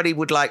anybody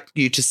would like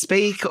you to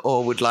speak,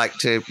 or would like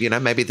to,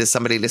 maybe there's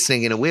somebody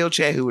listening in a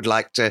wheelchair who would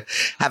like to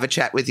have a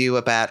chat with you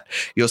about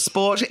your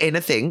sport,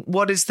 anything,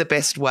 what is the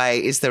best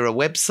way? Is there a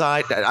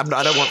website? I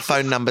don't want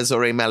phone numbers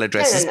or email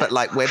addresses. But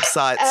like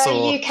websites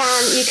or... You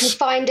can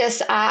find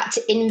us at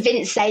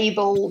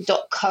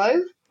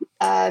invincible.co.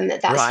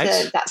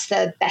 That's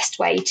the best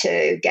way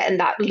to get, and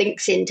that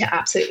links into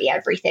absolutely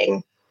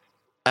everything.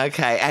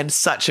 Okay, and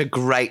such a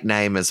great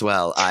name as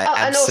well.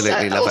 I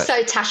absolutely love it.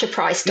 Also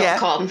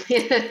tashaprice.com.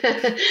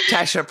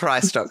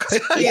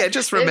 tashaprice.com.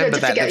 Just remember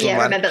that little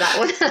one. Remember that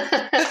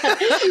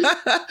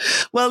one.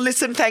 Well,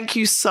 listen, thank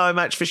you so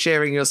much for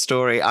sharing your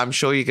story. I'm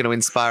sure you're going to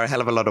inspire a hell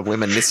of a lot of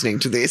women listening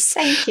to this.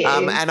 Thank you.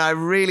 And I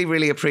really,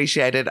 really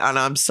appreciate it. And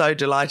I'm so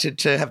delighted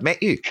to have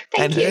met you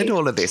and heard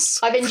all of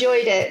this. I've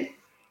enjoyed it.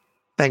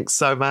 Thanks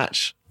so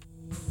much.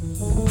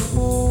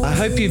 I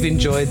hope you've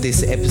enjoyed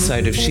this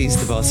episode of She's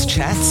the Boss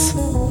Chats.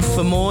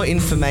 For more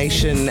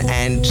information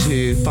and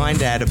to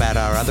find out about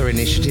our other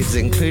initiatives,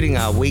 including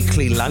our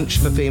weekly lunch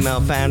for female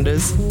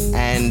founders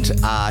and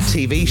our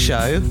TV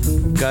show,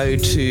 go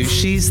to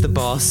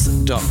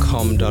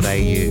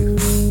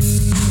shestheboss.com.au.